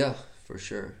 Yeah, for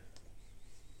sure.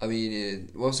 I mean,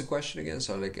 what was the question again?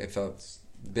 So like, if I've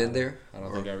been there. I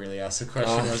don't think I really asked the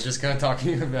question. I was just kind of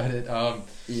talking about it.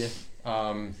 Yeah.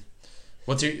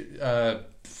 What's your?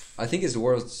 I think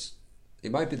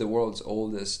it might be the world's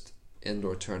oldest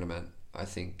indoor tournament. I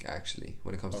think actually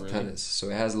when it comes to tennis, so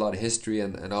it has a lot of history,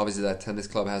 and obviously that tennis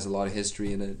club has a lot of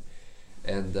history in it.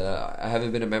 And I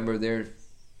haven't been a member there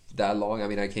that long. I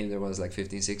mean, I came there when I was like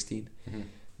 15, 16.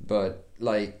 But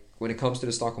like when it comes to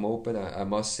the Stockholm Open, I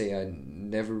must say I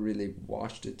never really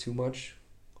watched it too much.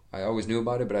 I always knew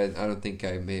about it, but I don't think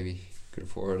I maybe could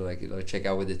afford to check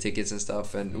out with the tickets and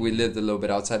stuff. And we lived a little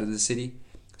bit outside of the city,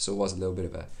 so it was a little bit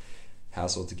of a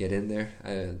hassle to get in there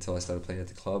until I started playing at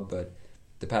the club. But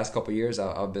the past couple of years,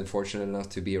 I've been fortunate enough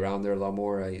to be around there a lot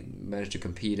more. I managed to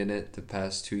compete in it the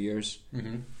past 2 years.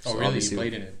 Oh, really? You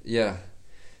played in it? Yeah.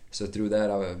 So through that,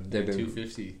 they've been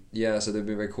 250. Yeah, so they've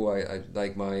been very cool. I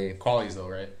like my qualies though,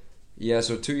 right? Yeah.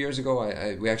 So 2 years ago,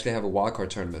 we actually have a wildcard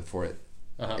tournament for it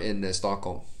in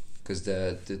Stockholm. Because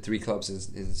the three clubs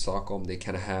in Stockholm, they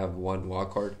kind of have one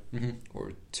wildcard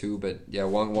or two, but yeah,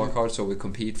 one wildcard. So we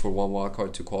compete for one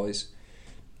wildcard to qualies,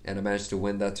 and I managed to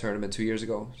win that tournament 2 years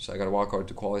ago. So I got a wildcard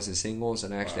to qualies in singles,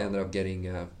 and I actually ended up getting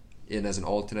in as an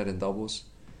alternate in doubles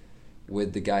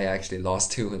with the guy I actually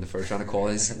lost to in the first round of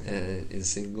qualies in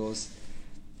singles.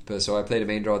 But so I played a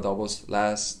main draw doubles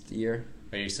last year.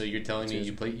 Wait, so you're telling me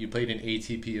you played an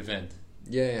ATP event?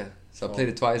 Yeah. So I played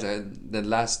it twice. Then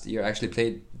last year I actually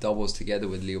played doubles together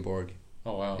with Leo Borg.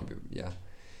 Oh wow! Yeah.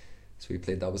 So we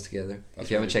played doubles together. That's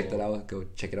if you haven't checked cool. that out, go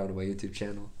check it out on my YouTube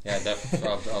channel. Yeah,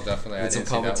 I'll definitely. With some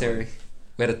commentary.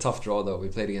 We had a tough draw though. We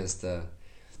played against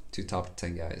two top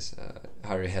 10 guys,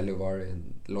 Harry Hellevar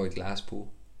and Lloyd Glasspool.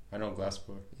 I know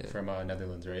Glasspool from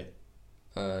Netherlands, right?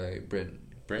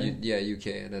 Britain. Yeah, UK,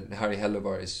 and then Harry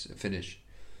Hellevar is Finnish.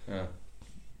 Yeah.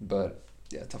 But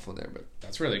yeah, tough one there. But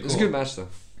that's really cool. It was a good match though.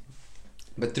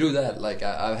 But through that, like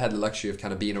I've had the luxury of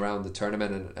kind of being around the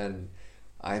tournament, and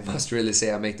I must really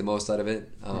say I make the most out of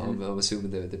it. I'm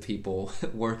assuming the people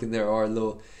working there are a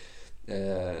little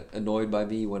annoyed by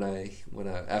me when I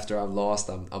after I'm lost,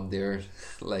 I'm there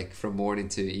like from morning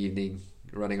to evening,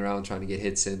 running around trying to get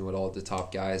hits in with all the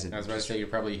top guys. And I was about to say you're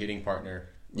probably a hitting partner.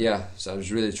 Yeah, so I was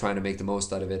really trying to make the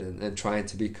most out of it and trying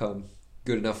to become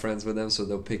good enough friends with them so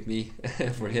they'll pick me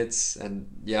for hits. And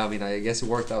yeah, I mean, I guess it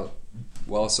worked out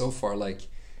well so far. Like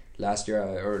last year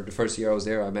or the first year I was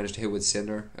there, I managed to hit with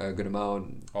Sinner a good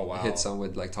amount. Oh wow! Hit some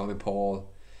with like Tommy Paul.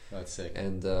 That's sick.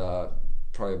 And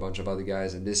probably a bunch of other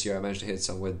guys. And this year I managed to hit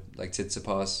some with like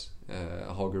Tsitsipas.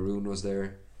 Holger Rune was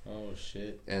there. Oh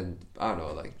shit! And I don't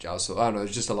know, like Jousel. I don't know.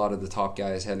 It's just a lot of the top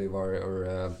guys, Helivar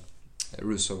or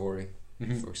Rusovori,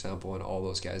 for example, and all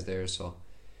those guys there. So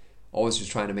always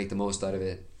just trying to make the most out of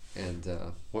it. And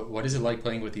what is it like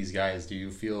playing with these guys? Do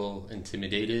you feel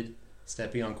intimidated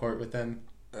stepping on court with them,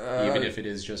 even if it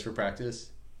is just for practice?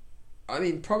 I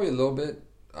mean, probably a little bit.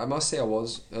 I must say I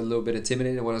was a little bit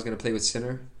intimidated when I was going to play with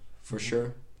Sinner, for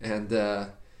sure. And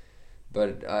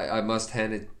but I must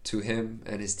hand it to him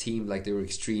and his team. Like they were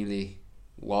extremely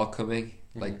welcoming,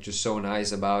 like just so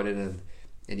nice about it. And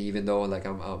even though like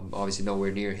I'm obviously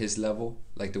nowhere near his level,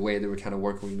 like the way they were kind of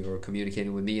working with me or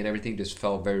communicating with me and everything just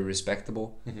felt very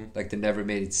respectable. Like they never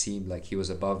made it seem like he was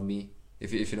above me,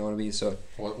 if you know what I mean. So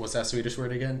what's that Swedish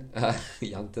word again?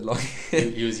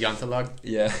 Jantelag. He was Jantelag?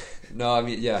 Yeah. No, I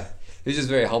mean, yeah. He was just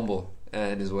very humble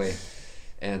in his way.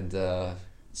 And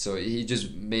so he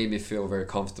just made me feel very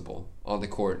comfortable on the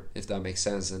court, if that makes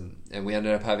sense. And we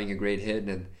ended up having a great hit,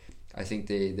 and I think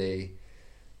they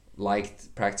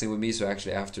liked practicing with me. So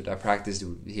actually after that practice,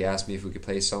 he asked me if we could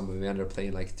play some, and we ended up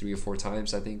playing like 3 or 4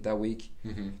 times I think that week.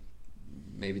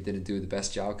 maybe didn't do the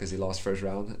best job because he lost first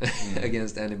round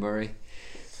against Andy Murray,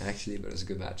 actually, but it was a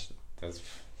good match. That's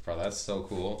so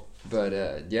cool. But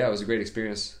yeah, it was a great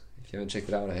experience. If you haven't checked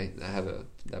it out, I have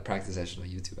that practice session on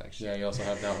YouTube, actually. Yeah, you also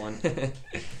have that one.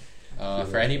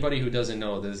 For anybody who doesn't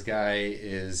know, this guy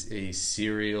is a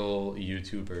serial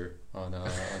YouTuber on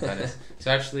tennis.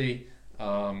 So actually,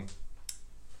 I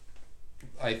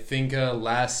think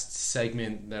last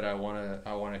segment that I want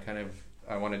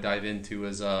to dive into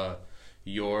is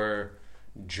your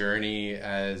journey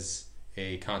as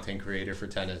a content creator for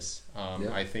tennis.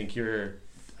 I think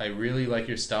I really like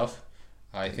your stuff.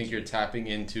 I think you're tapping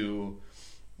into,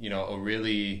 a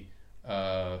really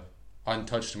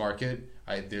untouched market.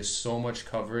 There's so much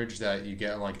coverage that you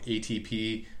get on like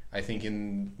ATP. I think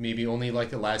in maybe only like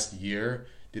the last year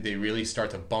did they really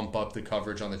start to bump up the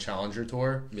coverage on the Challenger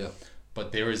Tour. Yeah.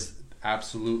 But there was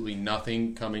absolutely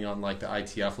nothing coming on like the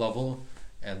ITF level,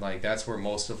 and like that's where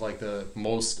most of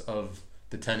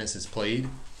the tennis is played.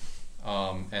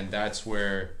 And that's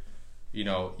where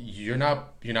you're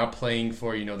not playing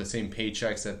for the same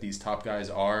paychecks that these top guys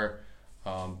are,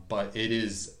 but it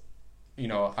is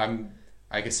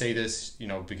I could say this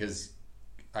because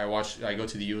I go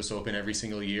to the US Open every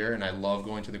single year and I love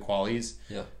going to the qualies.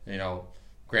 Yeah.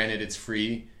 Granted it's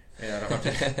free and I don't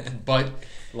have to, but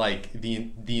like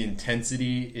the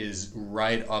intensity is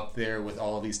right up there with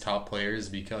all of these top players,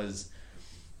 because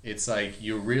it's like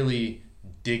you're really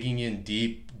digging in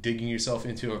deep, digging yourself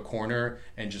into a corner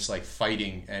and just like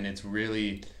fighting, and it's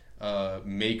really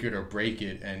make it or break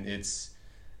it, and it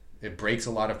breaks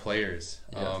a lot of players.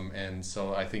 Yeah. And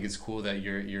so I think it's cool that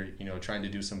you're trying to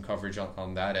do some coverage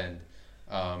on that end.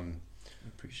 I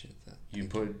appreciate that.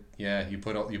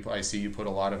 I see you put a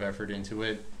lot of effort into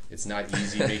it. It's not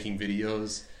easy making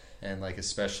videos, and like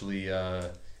especially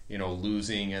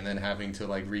losing and then having to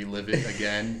like relive it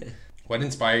again. What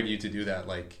inspired you to do that?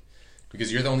 Like,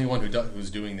 because you're the only one who's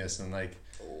doing this, and like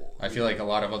I feel like a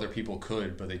lot of other people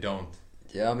could, but they don't.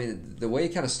 Yeah, I mean, the way it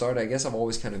kind of started, I guess I've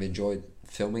always kind of enjoyed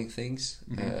filming things.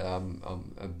 Mm-hmm.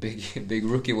 I'm a big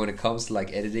rookie when it comes to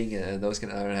like editing and those I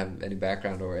don't have any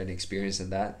background or any experience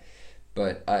in that,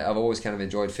 but I've always kind of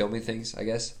enjoyed filming things, I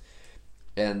guess.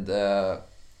 And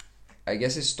I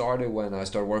guess it started when I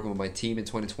started working with my team in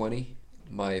 2020.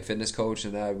 My fitness coach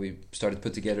and we started to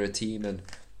put together a team, and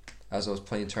as I was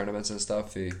playing tournaments and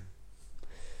stuff,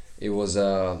 it was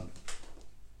I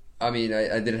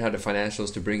didn't have the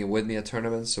financials to bring it with me at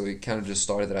tournaments, so it kind of just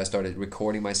started that I started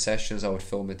recording my sessions. I would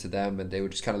film it to them, and they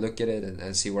would just kind of look at it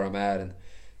and see where I'm at,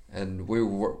 and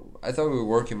I thought we were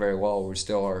working very well. We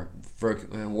still are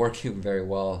working very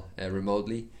well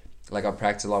remotely. Like I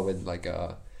practice a lot with like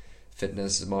a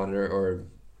fitness monitor or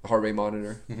heart rate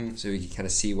monitor, so you can kind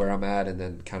of see where I'm at, and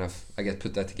then kind of I get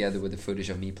put that together with the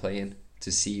footage of me playing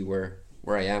to see where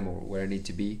I am or where I need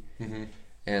to be.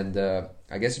 And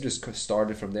I guess it just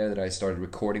started from there, that I started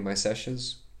recording my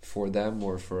sessions for them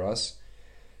or for us,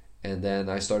 and then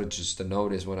I started just to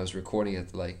notice when I was recording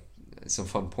it, like some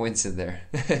fun points in there.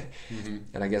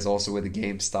 And I guess also with the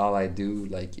game style I do,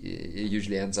 like it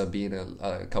usually ends up being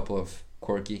a couple of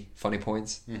quirky, funny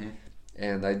points.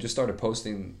 And I just started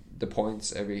posting the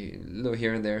points every little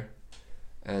here and there,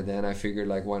 and then I figured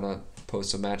like why not post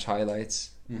some match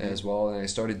highlights as well. And I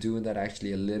started doing that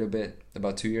actually a little bit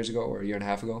about 2 years ago or a year and a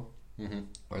half ago,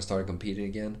 where I started competing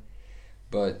again,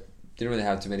 but didn't really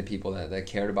have too many people that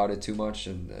cared about it too much,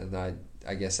 and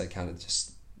I guess I kind of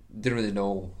just didn't really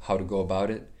know how to go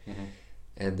about it.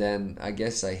 And then I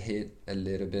guess I hit a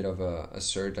little bit of a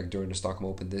surge like during the Stockholm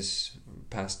Open this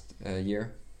past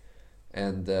year,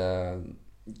 and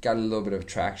got a little bit of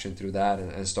traction through that,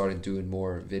 and started doing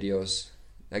more videos.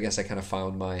 I guess I kind of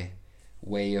found my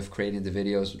way of creating the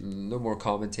videos, a little more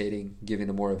commentating, giving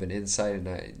them more of an insight, and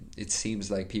it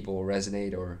seems like people will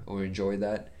resonate or enjoy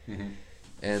that.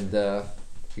 And I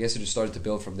guess it just started to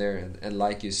build from there. And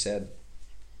like you said,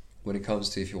 when it comes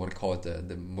to, if you want to call it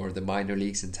the more the minor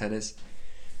leagues in tennis,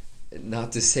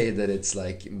 not to say that it's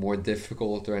like more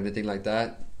difficult or anything like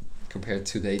that compared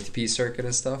to the ATP circuit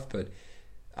and stuff, but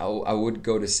I would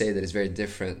go to say that it's very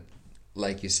different.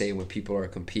 Like you say, when people are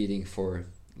competing for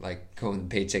like going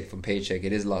paycheck from paycheck,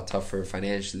 it is a lot tougher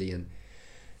financially,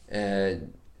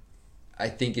 and I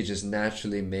think it just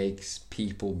naturally makes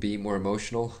people be more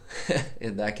emotional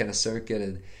in that kind of circuit,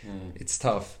 and it's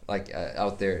tough. Like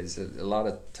out there is a lot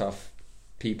of tough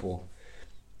people,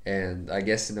 and I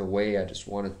guess in a way I just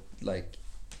want to like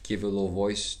give a little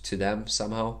voice to them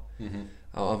somehow.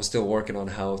 I'm still working on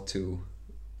how to.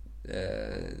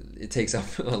 It takes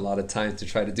up a lot of time to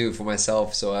try to do it for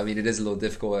myself, so I mean it is a little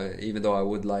difficult, even though I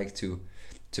would like to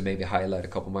maybe highlight a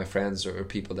couple of my friends or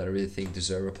people that I really think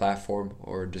deserve a platform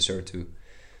or deserve to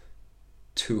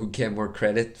to get more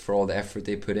credit for all the effort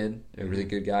they put in. They're really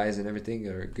good guys and everything,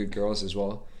 or good girls as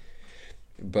well.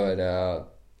 But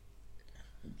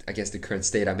I guess the current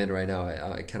state I'm in right now,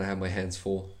 I kind of have my hands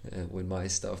full with my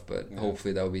stuff. But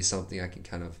hopefully that will be something I can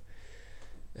kind of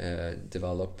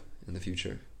develop in the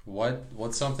future.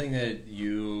 What's something that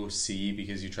you see,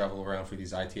 because you travel around for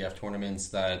these ITF tournaments,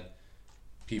 that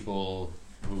people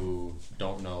who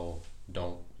don't know,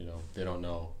 they don't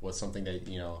know? What's something that,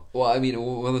 Well, I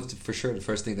mean, for sure, the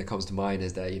first thing that comes to mind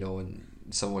is that, when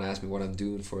someone asks me what I'm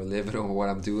doing for a living or what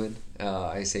I'm doing,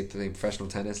 I say playing professional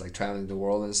tennis, like traveling the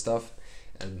world and stuff.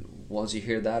 And once you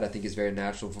hear that, I think it's very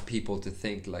natural for people to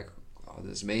think like, oh,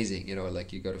 this is amazing,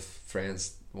 like you go to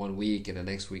France 1 week and the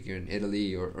next week you're in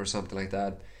Italy or something like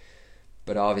that.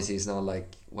 But obviously it's not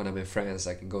like when I'm in France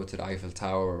I can go to the Eiffel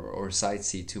Tower or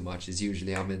sightsee too much. It's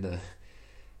usually I'm in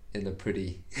a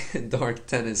pretty dark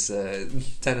tennis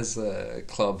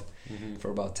club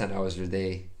for about 10 hours a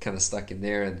day, kind of stuck in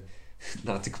there. And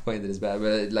not to complain that it's bad,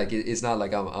 but like it's not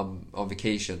like I'm on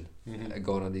vacation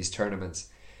going on these tournaments.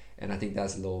 And I think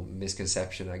that's a little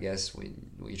misconception, I guess. When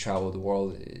you travel the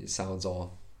world, it sounds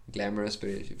all glamorous, but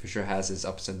it for sure has its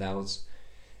ups and downs.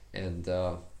 And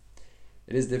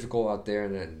it is difficult out there,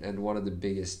 and one of the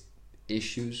biggest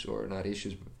issues, or not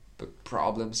issues, but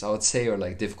problems, I would say, or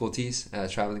like difficulties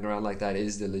traveling around like that,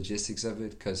 is the logistics of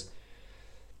it. Because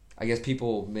I guess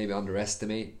people maybe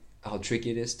underestimate how tricky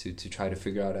it is to try to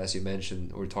figure out, as you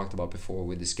mentioned or talked about before,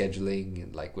 with the scheduling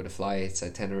and like with the flights,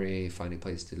 itinerary, finding a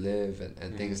place to live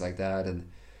and things like that. And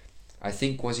I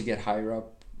think once you get higher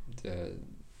up,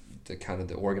 the kind of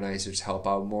the organizers help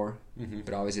out more.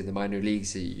 But obviously in the minor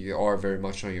leagues you are very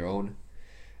much on your own,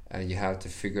 and you have to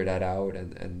figure that out,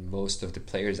 and most of the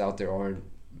players out there aren't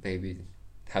maybe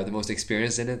have the most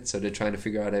experience in it, so they're trying to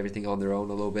figure out everything on their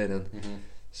own a little bit. And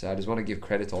so I just want to give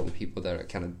credit to all the people that are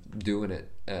kind of doing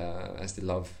it as they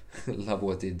love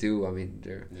what they do. I mean,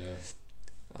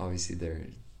 obviously they're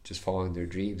just following their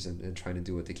dreams and trying to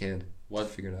do what they can to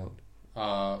figure it out.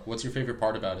 What's your favorite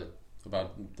part about it,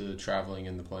 about the traveling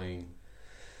and the playing?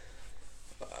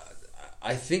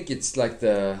 I think it's like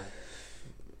for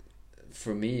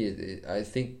me, I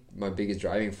think my biggest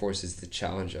driving force is the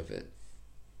challenge of it.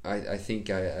 I think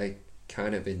I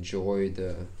kind of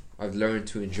I've learned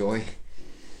to enjoy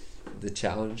the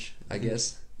challenge, I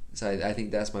guess. So I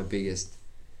think that's my biggest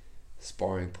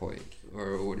sparring point,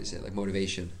 or what is it, like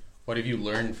motivation. What have you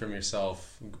learned from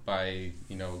yourself by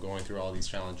going through all these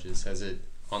challenges? Has it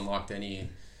unlocked any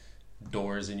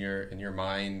doors in your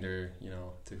mind, or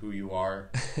to who you are?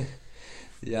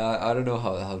 Yeah, I don't know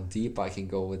how deep I can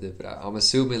go with it, but I'm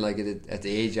assuming like at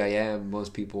the age I am,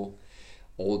 most people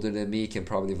older than me can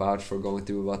probably vouch for going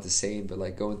through about the same. But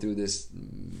like going through this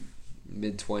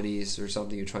mid-20s or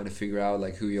something, you're trying to figure out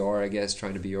like who you are, I guess,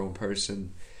 trying to be your own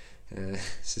person,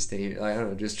 sustain, I don't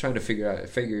know, just trying to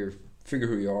figure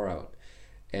who you are out.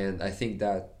 And I think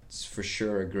that's for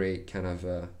sure a great kind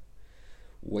of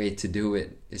way to do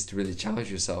it, is to really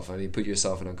challenge yourself. I mean, put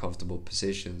yourself in uncomfortable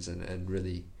positions and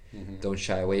really don't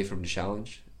shy away from the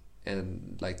challenge.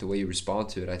 And like the way you respond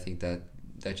to it, I think that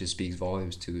just speaks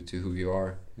volumes to who you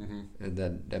are, and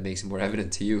that makes it more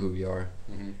evident to you who you are.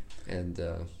 And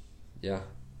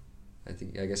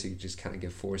I guess you just kind of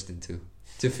get forced into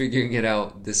figuring it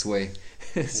out this way.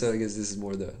 So I guess this is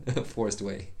more the forced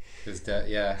way. Is that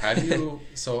how do you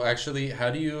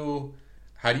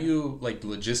how do you like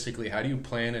logistically, how do you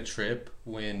plan a trip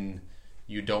when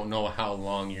you don't know how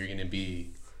long you're going to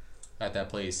be at that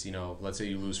place? Let's say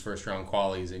you lose first round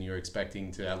qualies and you're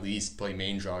expecting to at least play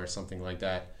main draw or something like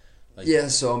that.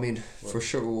 So I mean, for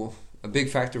sure, a big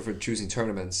factor for choosing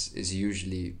tournaments is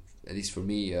usually, at least for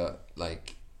me,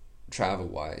 like travel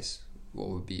wise, what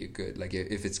would be a good, like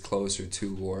if it's closer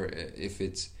to, or if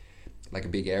it's like a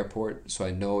big airport. So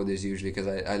I know there's usually, because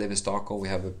I live in Stockholm, we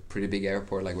have a pretty big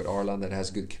airport like with Arlanda that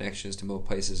has good connections to most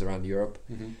places around Europe.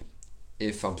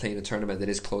 If I'm playing a tournament that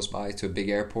is close by to a big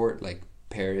airport like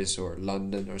Paris or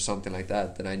London or something like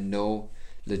that, then I know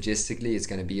logistically it's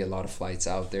going to be a lot of flights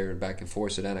out there and back and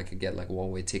forth, so then I could get like a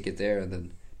one-way ticket there and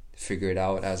then figure it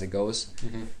out as it goes.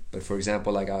 But for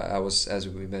example, like I was, as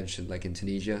we mentioned, like in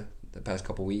Tunisia the past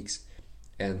couple of weeks,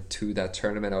 and to that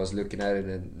tournament I was looking at it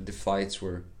and the flights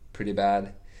were pretty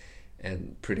bad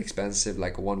and pretty expensive.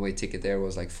 Like a one-way ticket there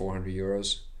was like 400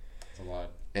 euros. That's a lot.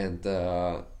 And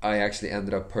I actually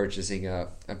ended up purchasing a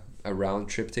round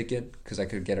trip ticket, because I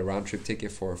could get a round trip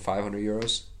ticket for 500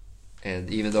 euros.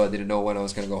 And even though I didn't know when I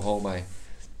was going to go home,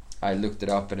 I looked it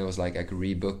up and it was like I could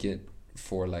rebook it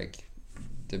for like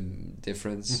the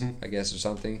difference, I guess, or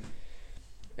something.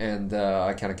 And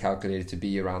I kind of calculated to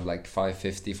be around like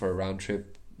 550 for a round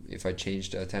trip if I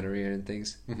changed itinerary and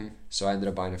things. Mm-hmm. So I ended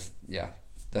up buying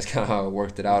that's kind of how I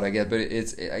worked it out, I guess. But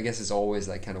I guess it's always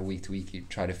like kind of week to week you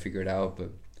try to figure it out. But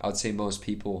I would say most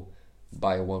people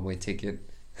buy a one-way ticket.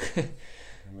 And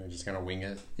they're just gonna wing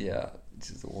it. Yeah,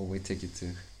 just a one-way ticket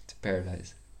to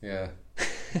paradise. Yeah.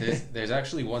 There's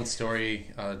actually one story,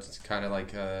 to kind of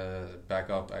like back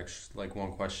up actually like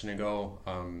one question ago,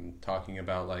 talking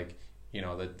about like, you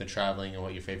know, the traveling and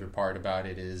what your favorite part about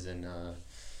it is, and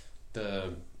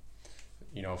the,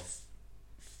 you know,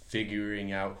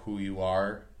 figuring out who you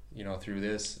are, you know, through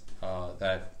this.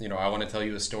 That, you know, I want to tell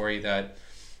you a story that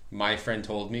my friend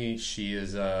told me. She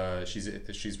is she's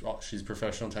a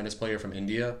professional tennis player from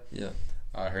India. Yeah.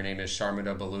 Her name is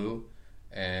Sharmila Balu,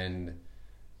 and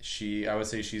I would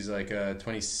say she's like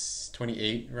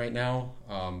 28 right now.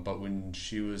 But when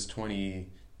she was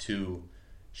 22,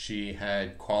 she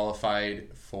had qualified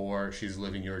she's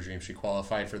living your dream. She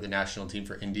qualified for the national team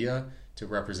for India to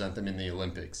represent them in the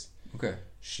Olympics. Okay.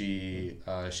 She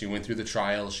went through the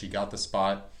trials, she got the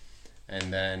spot,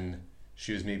 and then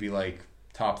she was maybe like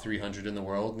top 300 in the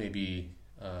world, maybe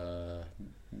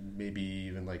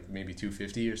even like maybe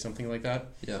 250 or something like that.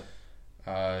 Yeah.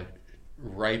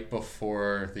 Right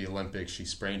before the Olympics, she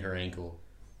sprained her ankle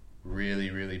really,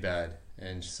 really bad,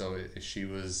 and so she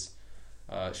was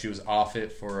off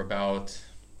it for about,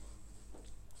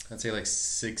 I'd say like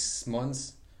 6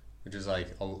 months, which is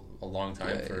like a long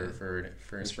time for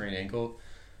a sprained ankle.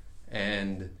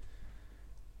 And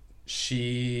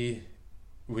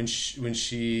when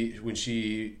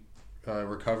she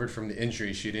recovered from the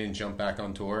injury, she didn't jump back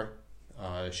on tour.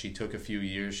 She took a few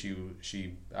years.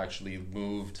 She actually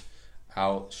moved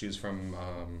out. She was from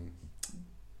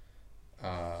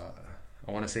I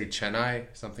want to say Chennai,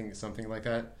 something like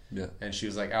that. Yeah. And she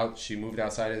was like out. She moved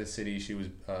outside of the city. She was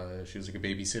like a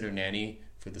babysitter nanny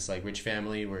for this like rich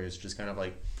family, where it's just kind of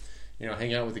like, you know,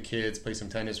 hang out with the kids, play some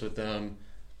tennis with them.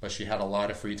 But she had a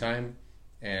lot of free time,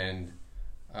 and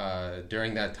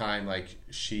during that time, like,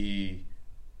 she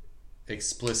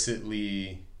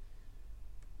explicitly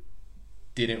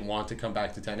didn't want to come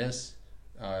back to tennis.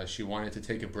 She wanted to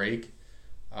take a break,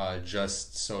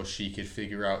 just so she could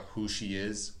figure out who she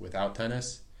is without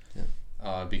tennis.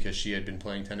 Yeah. Because she had been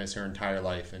playing tennis her entire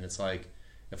life, and it's like,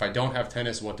 if I don't have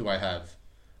tennis, what do I have?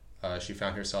 She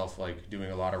found herself like doing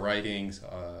a lot of writings,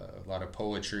 a lot of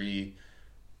poetry,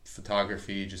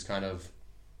 photography, just kind of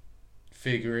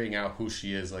figuring out who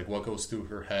she is, like what goes through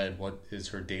her head, what is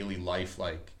her daily life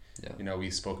like. Yeah. You know, we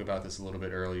spoke about this a little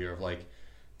bit earlier, of like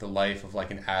the life of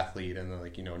like an athlete and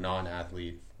like, you know,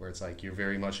 non-athlete, where it's like you're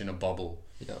very much in a bubble.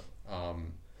 Yeah.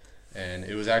 And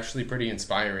it was actually pretty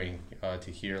inspiring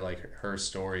to hear like her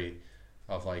story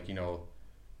of like, you know,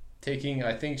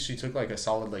 I think she took like a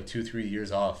solid like 2-3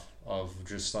 years off of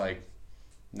just like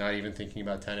not even thinking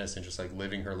about tennis and just like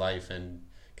living her life and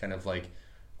kind of like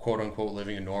quote unquote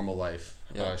living a normal life.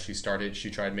 Yeah. She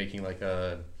tried making like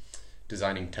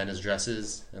designing tennis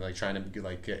dresses and like trying to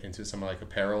like get into some like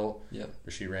apparel. Yeah.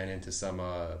 Where she ran into some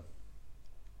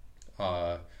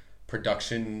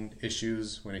production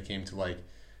issues when it came to like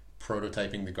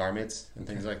prototyping the garments and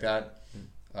things like that.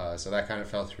 So that kind of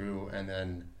fell through, and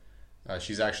then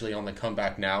she's actually on the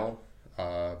comeback now.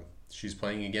 She's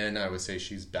playing again. I would say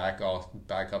she's back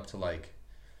up to like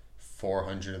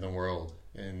 400 in the world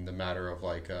in the matter of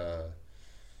like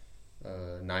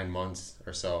 9 months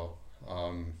or so.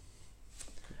 And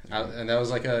that was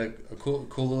like a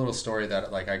cool little story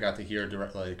that like I got to hear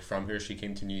direct like from her. She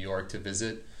came to New York to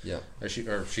visit. Yeah. Or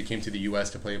she came to the U.S.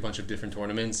 to play a bunch of different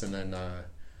tournaments, and then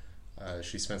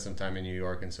she spent some time in New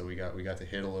York, and so we got to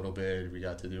hit a little bit. We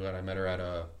got to do it. I met her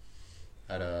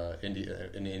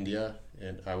in India,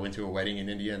 and I went to a wedding in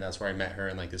India, and that's where I met her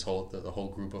and like the whole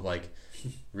group of like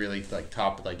really like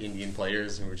top like Indian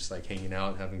players, and we're just like hanging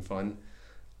out, having fun.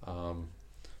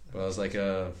 But I was like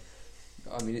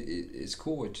I mean, it's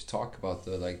cool to talk about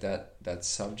that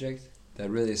subject.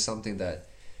 That really is something that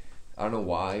I don't know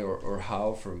why or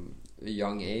how from a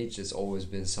young age it's always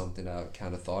been something I've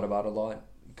kind of thought about a lot,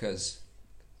 because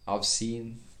I've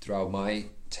seen throughout my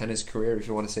tennis career, if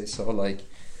you want to say so, like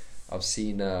I've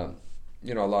seen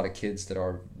you know, a lot of kids that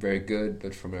are very good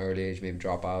but from an early age maybe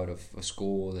drop out of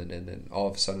school, and then all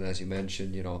of a sudden, as you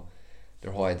mentioned, you know,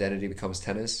 their whole identity becomes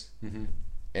tennis. Mm-hmm.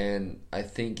 And I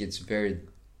think it's very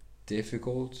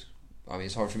difficult. I mean,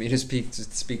 it's hard for me to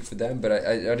speak for them, but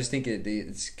I just think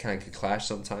it's kind of could clash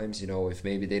sometimes, you know, if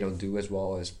maybe they don't do as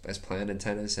well as planned in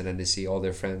tennis, and then they see all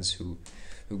their friends who've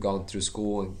gone through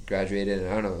school and graduated, and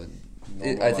I don't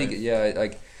know.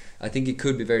 I think it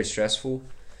could be very stressful,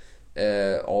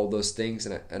 all those things,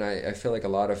 and I feel like a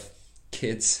lot of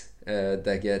kids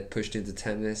that get pushed into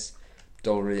tennis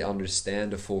don't really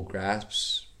understand the full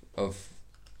grasps of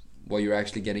what you're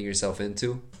actually getting yourself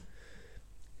into.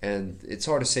 And it's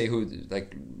hard to say who,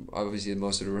 like, obviously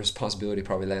most of the responsibility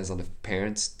probably lands on the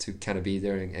parents to kind of be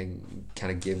there and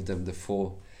kind of give them the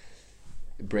full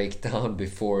breakdown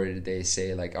before they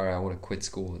say, like, all right, I want to quit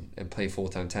school and play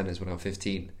full-time tennis when I'm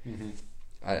 15. Mm-hmm.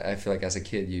 I feel like as a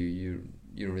kid you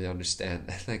don't really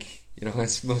understand. Like, you know,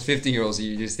 as most 15-year-olds,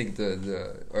 you just think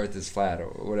the earth is flat or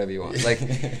whatever you want. Like,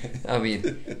 I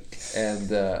mean,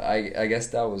 and I guess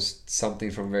that was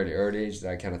something from a very early age that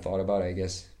I kind of thought about. I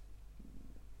guess,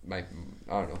 I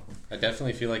don't know. I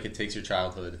definitely feel like it takes your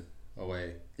childhood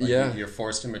away. Like, yeah. You're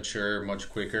forced to mature much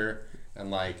quicker,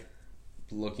 and like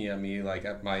looking at me, like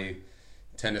at my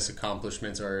tennis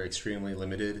accomplishments are extremely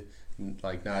limited.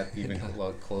 Like not even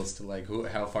close to like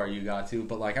how far you got to,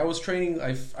 but like I was training.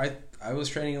 I was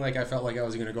training like I felt like I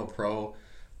was gonna go pro,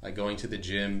 like going to the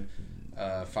gym,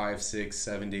 5, 6,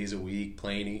 7 days a week,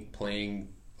 playing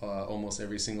almost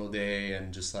every single day,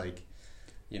 and just like,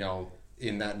 you know,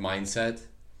 in that mindset.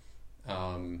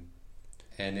 And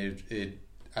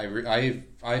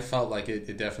I felt like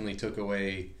it definitely took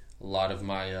away a lot of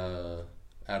my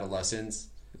adolescence.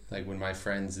 Like when my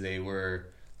friends, they were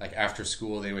like after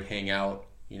school they would hang out,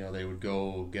 you know, they would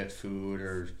go get food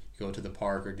or go to the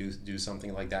park or do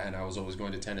something like that, and I was always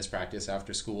going to tennis practice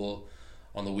after school.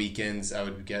 On the weekends I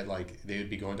would get like, they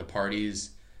would be going to parties,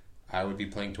 I would be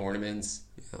playing tournaments.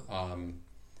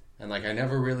 And like I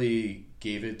never really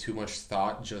gave it too much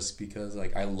thought, just because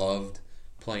like I loved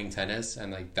playing tennis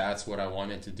and like that's what I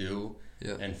wanted to do.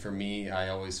 And for me, I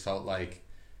always felt like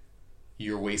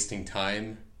you're wasting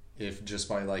time if just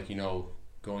by like, you know,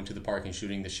 going to the park and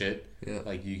shooting the shit.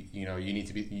 Like you know, you need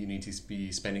to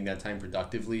be spending that time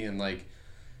productively. And like,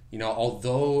 you know,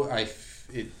 although I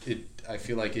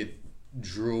feel like it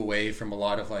drew away from a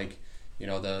lot of like, you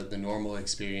know, the normal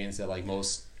experience that like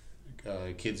most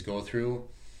kids go through,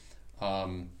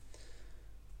 I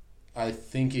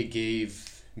think it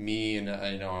gave me, and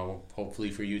you know,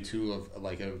 hopefully for you too, of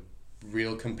like a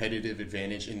real competitive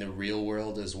advantage in the real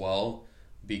world as well.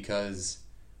 Because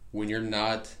when you're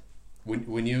not,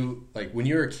 when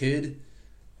you're a kid,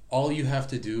 all you have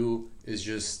to do is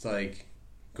just like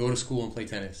go to school and play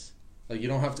tennis. Like you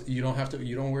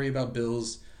don't worry about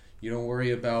bills, you don't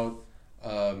worry about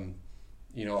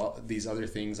you know, these other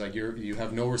things. Like you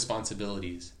have no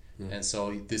responsibilities. And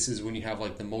so this is when you have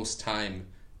like the most time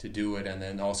to do it. And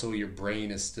then also your brain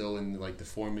is still in like the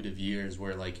formative years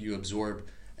where like you absorb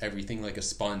everything like a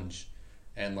sponge,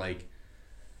 and like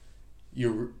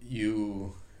you're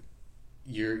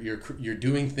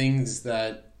doing things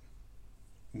that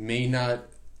may not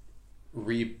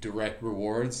reap direct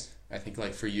rewards. I think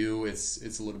like for you it's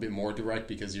a little bit more direct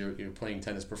because you're playing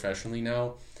tennis professionally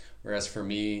now, whereas for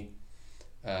me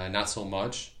not so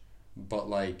much. But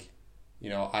like, you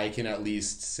know, I can at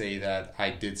least say that I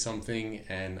did something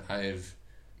and I've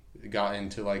gotten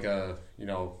to like a, you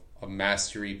know, a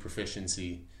mastery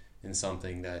proficiency in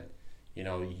something that, you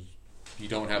know, you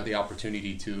don't have the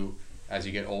opportunity to as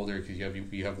you get older, because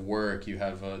you have work, you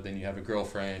have then you have a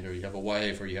girlfriend, or you have a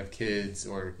wife, or you have kids,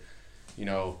 or, you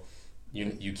know,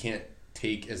 you can't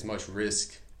take as much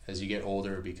risk as you get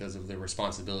older because of the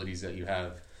responsibilities that you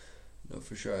have. No,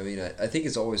 for sure. I mean, I think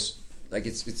it's always like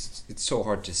it's so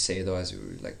hard to say though, as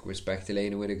we're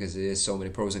speculating with it, because there is so many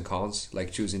pros and cons.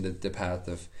 Like choosing the path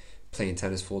of playing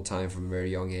tennis full time from a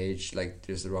very young age, like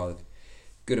there's a lot of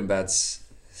good and bad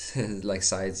like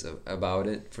sides about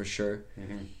it for sure.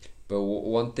 But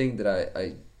one thing that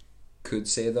I could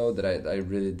say though that I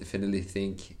really definitely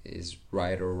think is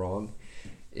right or wrong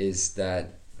is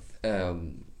that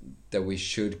that we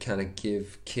should kind of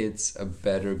give kids a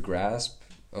better grasp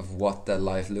of what that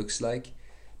life looks like.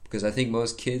 Because I think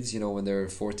most kids, you know, when they're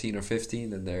 14 or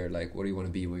 15 and they're like, what do you want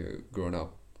to be when you're growing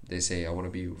up? They say, I want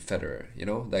to be Federer, you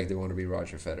know, like they want to be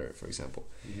Roger Federer, for example.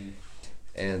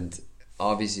 And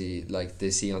obviously, like they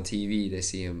see on TV, they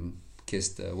see him kiss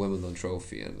the Wimbledon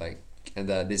trophy and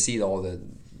that they see all the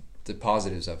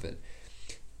positives of it.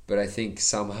 But I think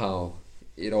somehow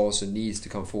it also needs to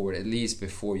come forward, at least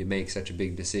before you make such a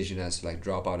big decision as to like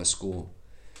drop out of school,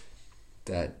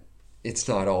 that it's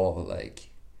not all like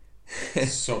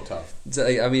so tough. So,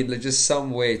 I mean, like, just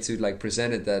some way to like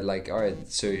present it that like, all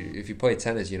right, so if you play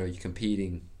tennis, you know, you're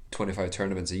competing 25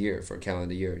 tournaments a year for a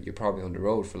calendar year, you're probably on the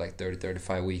road for like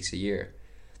 35 weeks a year,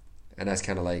 and that's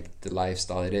kind of like the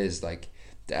lifestyle it is. Like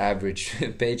the average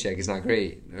paycheck is not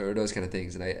great, or those kind of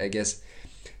things. And I guess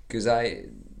because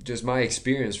just my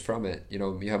experience from it, you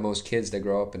know, you have most kids that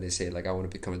grow up and they say like, I want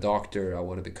to become a doctor, I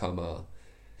want to become a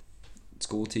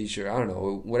school teacher, I don't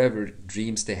know, whatever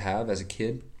dreams they have as a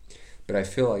kid. But I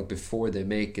feel like before they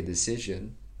make a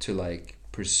decision to like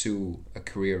pursue a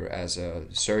career as a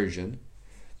surgeon,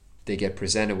 they get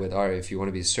presented with, all right, if you want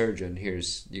to be a surgeon,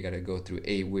 you got to go through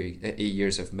 8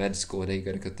 years of med school, and then you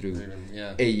got to go through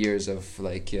 8 years of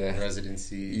like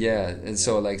residency. Yeah, and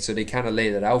so they kind of lay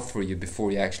that out for you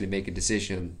before you actually make a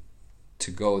decision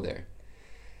to go there.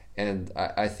 And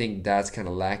I think that's kind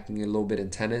of lacking a little bit in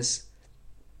tennis.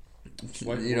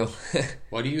 What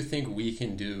do you think we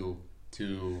can do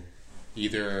to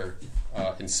either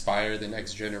inspire the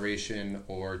next generation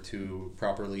or to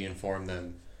properly inform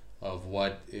them of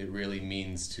what it really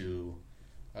means to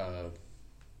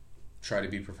try to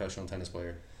be a professional tennis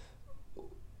player?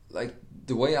 Like,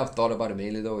 the way I've thought about it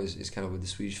mainly, though, is kind of with the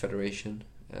Swedish Federation.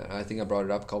 I think I brought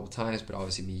it up a couple of times, but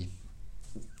obviously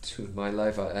to my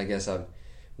life, I guess I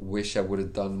wish I would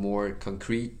have done more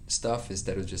concrete stuff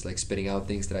instead of just like spitting out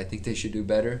things that I think they should do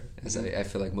better, as I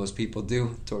feel like most people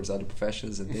do towards other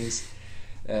professions and things.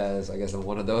 So I guess I'm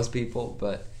one of those people,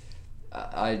 but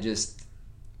I just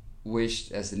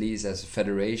wished, at least as a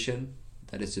federation,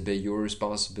 that it's a bit your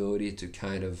responsibility to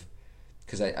kind of,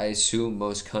 because I assume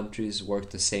most countries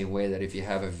work the same way, that if you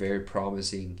have a very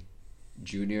promising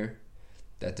junior,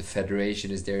 that the federation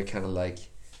is there kind of like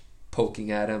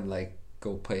poking at him, like,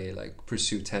 go play, like,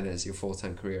 pursue tennis, your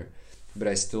full-time career. But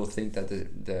I still think that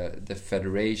the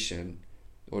federation,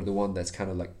 or the one that's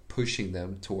kind of like pushing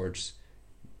them towards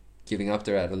giving up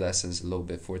their adolescence a little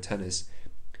bit for tennis,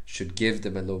 should give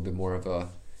them a little bit more of a,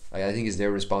 I think it's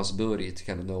their responsibility to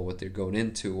kind of know what they're going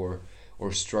into,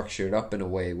 or structure it up in a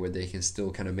way where they can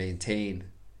still kind of maintain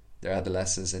their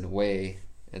adolescence in a way,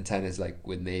 and tennis like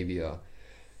with maybe a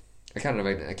kind of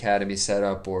an academy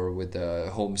setup, or with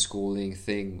a homeschooling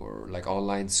thing, or like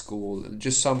online school,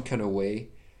 just some kind of way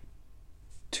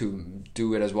to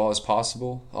do it as well as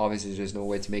possible. Obviously there's no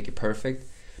way to make it perfect,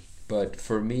 but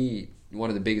for me, one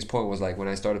of the biggest point was like when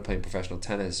I started playing professional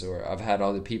tennis, or I've had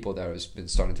other people that have been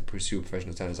starting to pursue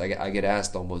professional tennis. I get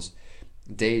asked almost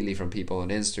daily from people on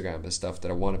Instagram and stuff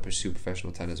that I want to pursue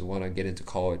professional tennis, I want to get into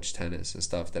college tennis and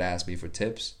stuff, that ask me for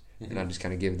tips, and I just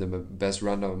kind of give them a best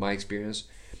rundown of my experience.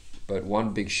 But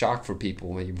one big shock for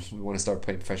people when you want to start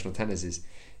playing professional tennis is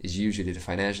usually the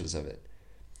financials of it.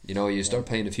 You know, you start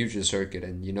playing the future circuit,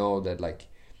 and you know that like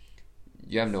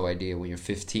you have no idea when you're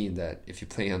 15 that if you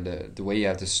play on the way you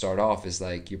have to start off is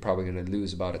like you're probably going to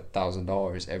lose about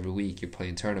 $1,000 every week you're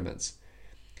playing tournaments.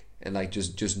 And like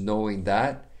just knowing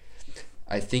that,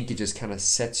 I think it just kind of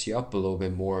sets you up a little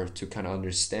bit more to kind of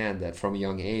understand that from a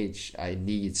young age, I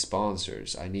need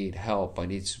sponsors, I need help, I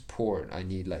need support, I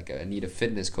need a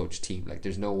fitness coach team. Like,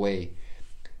 there's no way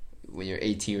when you're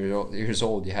 18 years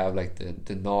old you have like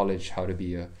the knowledge how to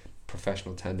be a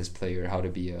professional tennis player, how to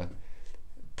be a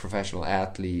professional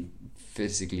athlete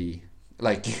physically,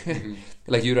 like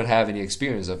like you don't have any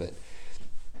experience of it.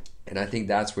 And I think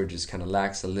that's where it just kind of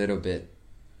lacks a little bit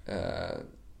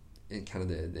in kind of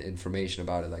the information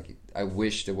about it. Like, I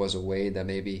wish there was a way that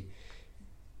maybe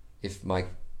if my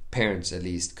parents at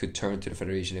least could turn to the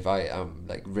federation, if I am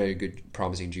like very good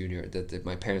promising junior, that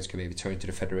my parents could maybe turn to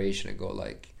the federation and go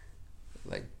like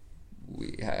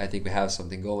I think we have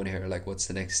something going here, like what's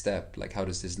the next step, like how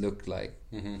does this look like,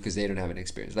 because they don't have any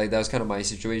experience. Like, that was kind of my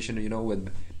situation, you know,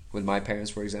 with my parents,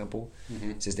 for example.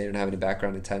 Since they don't have any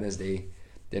background in tennis, they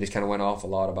just kind of went off a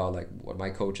lot about like what my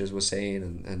coaches were saying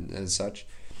and such.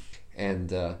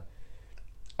 And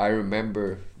I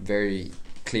remember very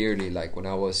clearly, like when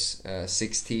I was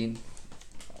 16,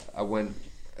 I went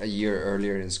a year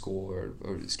earlier in school,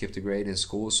 or skipped a grade in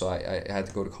school, so I had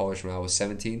to go to college when I was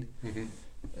 17.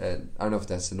 I don't know if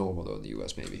that's the normal though in the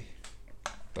US, maybe,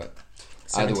 but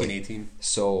 17, either way, 18.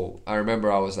 So I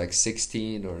remember I was like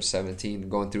 16 or 17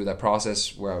 going through that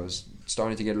process where I was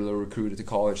starting to get a little recruited to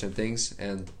college and things,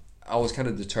 and I was kind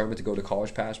of determined to go to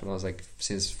college pass when I was like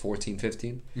since 14,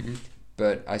 15.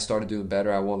 But I started doing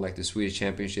better. I won like the Swedish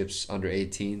championships under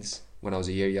 18s when I was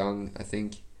a year young, I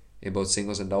think, in both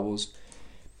singles and doubles.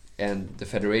 And the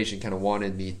federation kind of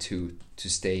wanted me to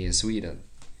stay in Sweden,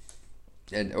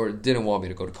 or didn't want me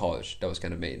to go to college. That was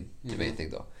kind of the main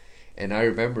thing though. And I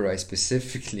remember I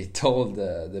specifically told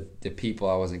the people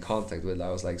I was in contact with, I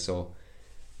was like, so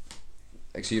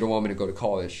you don't want me to go to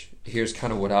college? Here's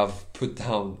kind of what I've put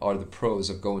down are the pros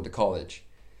of going to college.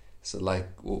 So like,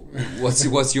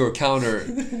 what's your counter?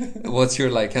 What's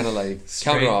your like kind of like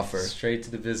counter offer? Straight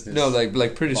to the business. No, like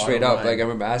pretty Bottom straight up. line. Like, I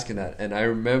remember asking that, and I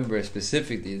remember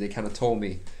specifically they kind of told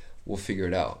me, "We'll figure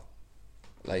it out.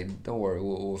 Like, don't worry,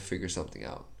 we'll figure something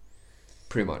out."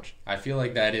 Pretty much. I feel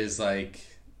like that is like,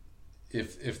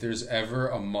 if there's ever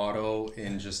a motto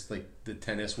in just like the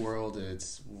tennis world,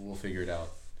 it's we'll figure it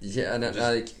out. Yeah, and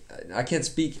I can't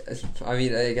speak. I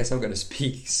mean, I guess I'm gonna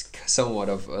speak somewhat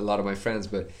of a lot of my friends,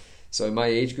 but so in my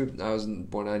age group, I was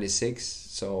born '96.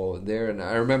 So there, and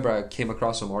I remember I came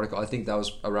across some article. I think that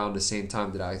was around the same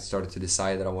time that I started to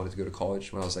decide that I wanted to go to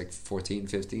college when I was like 14,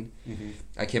 15. Mm-hmm.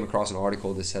 I came across an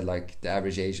article that said like the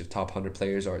average age of top 100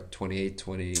 players are 28,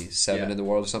 27 in the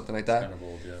world or something like that. Kind of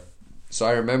old, yeah. So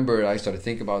I remember I started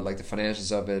thinking about like the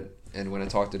financials of it, and when I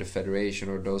talked to the federation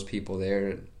or those people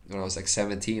there, when I was like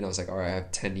 17, I was like, all right, I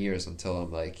have 10 years until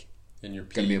I'm like gonna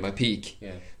be at my peak.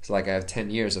 Yeah. So like I have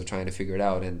 10 years of trying to figure it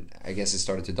out, and I guess it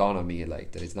started to dawn on me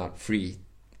like that it's not free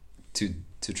to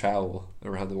travel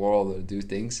around the world or do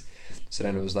things. So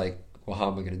then it was like, well, how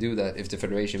am I going to do that? If the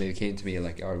federation maybe came to me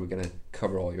like, are we going to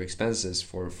cover all your expenses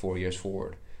for 4 years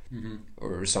forward,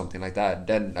 or something like that,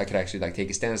 then I could actually like take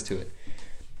a stance to it.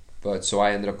 But so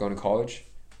I ended up going to college.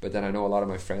 But then I know a lot of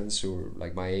my friends who were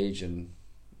like my age and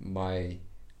my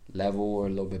level or a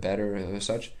little bit better and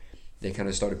such, they kind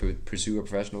of started to pursue a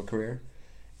professional career,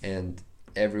 and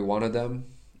every one of them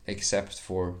except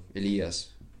for Elias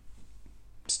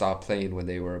stopped playing when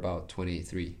they were about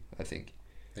 23, I think.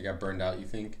 They got burned out, you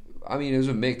think? I mean, it was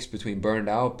a mix between burned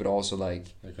out, but also like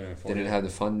they didn't have the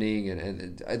funding,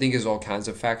 and I think it's all kinds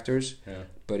of factors. Yeah.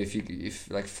 But if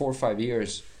like 4 or 5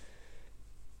 years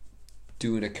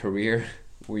doing a career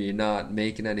where you're not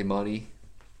making any money,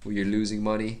 where you're losing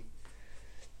money,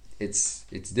 it's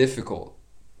difficult.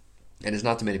 And there's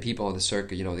not too many people on the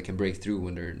circuit, you know, that can break through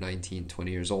when they're 19,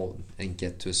 20 years old and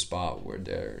get to a spot where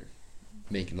they're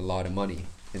making a lot of money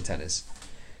in tennis.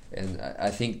 And I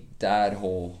think that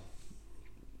whole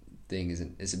thing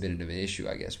is a bit of an issue,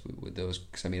 I guess, with those.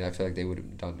 Because I mean, I feel like they would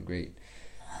have done great.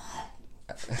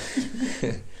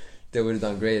 They would have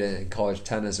done great in college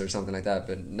tennis or something like that.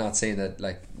 But not saying that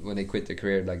like when they quit their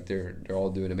career, like they're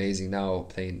all doing amazing now,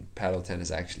 playing paddle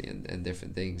tennis actually and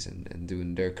different things and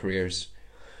doing their careers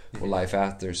or life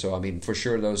after. So I mean, for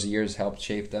sure those years helped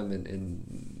shape them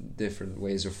in different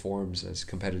ways or forms as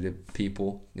competitive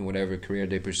people in whatever career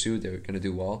they pursue. They're going to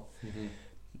do well.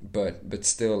 But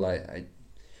still, I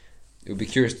it would be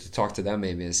curious to talk to them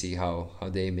maybe and see how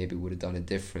they maybe would have done it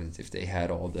different if they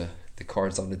had all the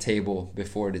cards on the table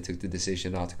before they took the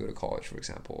decision not to go to college, for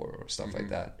example, or stuff like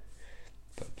that.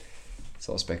 But it's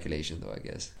all speculation though, I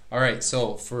guess. All right,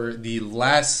 so for the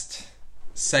last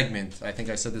segment, I think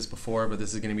I said this before, but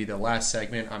this is going to be the last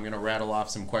segment. I'm going to rattle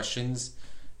off some questions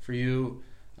for you.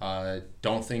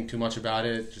 Don't think too much about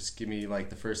it. Just give me like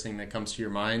the first thing that comes to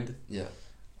your mind. Yeah.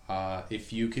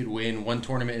 If you could win one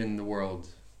tournament in the world,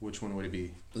 which one would it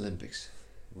be? Olympics.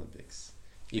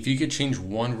 If you could change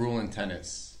one rule in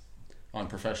tennis, in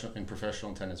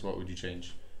professional tennis, what would you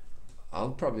change?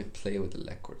 I'll probably play with the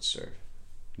leg court serve.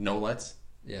 No lets?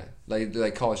 Yeah,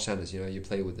 like college tennis, you know, you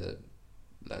play with the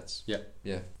lets.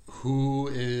 Yeah. Who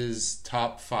is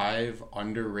top 5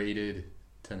 underrated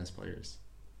tennis players?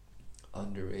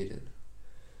 Underrated.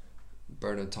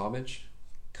 Bernard Tomic.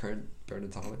 Current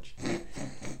Bernard Tomic.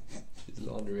 He's a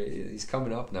little underrated. He's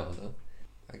coming up now, though.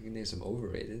 I can name some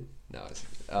overrated. No,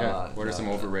 what are some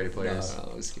overrated players?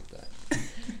 No, we'll skip that.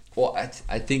 Well,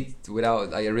 I think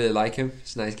I really like him.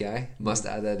 He's a nice guy. Must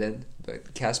add that in.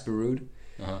 But Casper Ruud,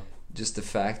 just the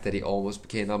fact that he almost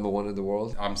became number 1 in the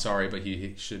world. I'm sorry, but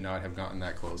he should not have gotten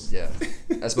that close. Yeah.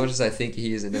 As much as I think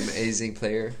he is an amazing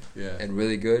player and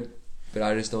really good, but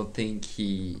I just don't think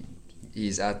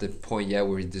he's at the point yet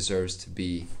where he deserves to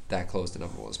be that close to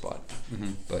number 1 spot.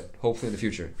 But hopefully in the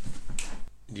future.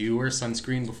 Do you wear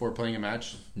sunscreen before playing a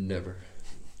match? Never.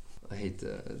 I hate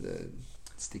the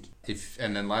sticky.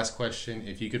 And then last question,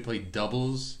 if you could play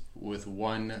doubles with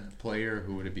one player,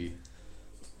 who would it be?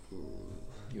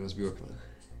 Jonas Bjorkman.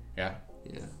 Yeah?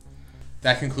 Yeah.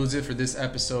 That concludes it for this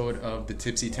episode of the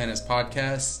Tipsy Tennis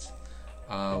Podcast.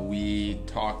 We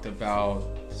talked about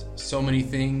so many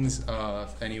things,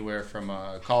 anywhere from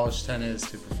college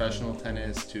tennis to professional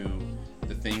tennis to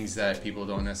the things that people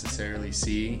don't necessarily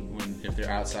see if they're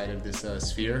outside of this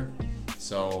sphere.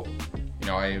 So, you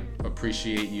know, I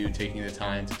appreciate you taking the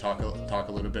time to talk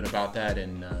a little bit about that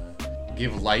and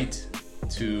give light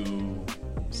to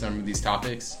some of these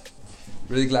topics.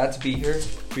 Really glad to be here.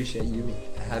 Appreciate you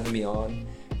having me on,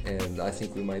 and I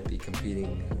think we might be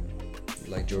competing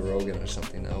like Joe Rogan or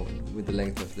something now with the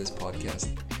length of this podcast.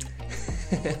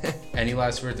 Any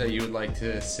last words that you would like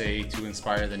to say to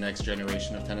inspire the next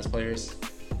generation of tennis players?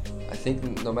 I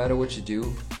think no matter what you do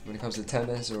when it comes to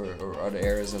tennis or other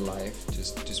areas in life,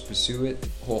 just pursue it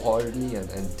wholeheartedly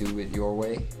and do it your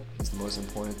way. It's the most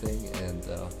important thing, and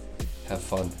have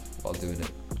fun while doing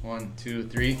it. 1, 2,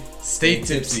 3. Stay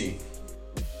tipsy.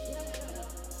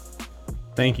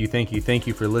 Thank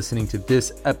you for listening to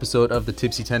this episode of the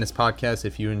Tipsy Tennis Podcast.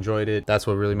 If you enjoyed it, that's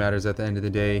what really matters at the end of the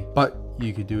day. But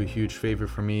you could do a huge favor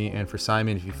for me and for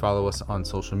Simon if you follow us on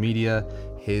social media.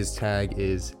 His tag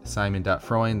is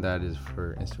simon.freund. That is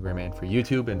for Instagram and for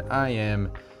YouTube. And I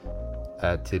am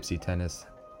at Tipsy Tennis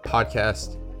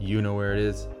Podcast. You know where it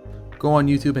is. Go on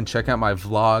YouTube and check out my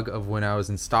vlog of when I was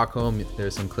in Stockholm.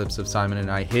 There's some clips of Simon and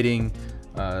I hitting,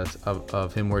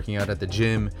 of him working out at the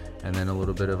gym, and then a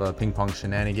little bit of ping pong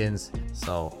shenanigans.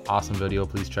 So awesome video.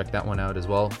 Please check that one out as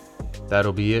well.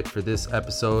 That'll be it for this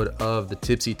episode of the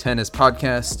Tipsy Tennis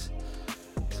Podcast.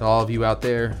 To all of you out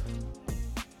there,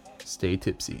 stay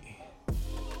tipsy.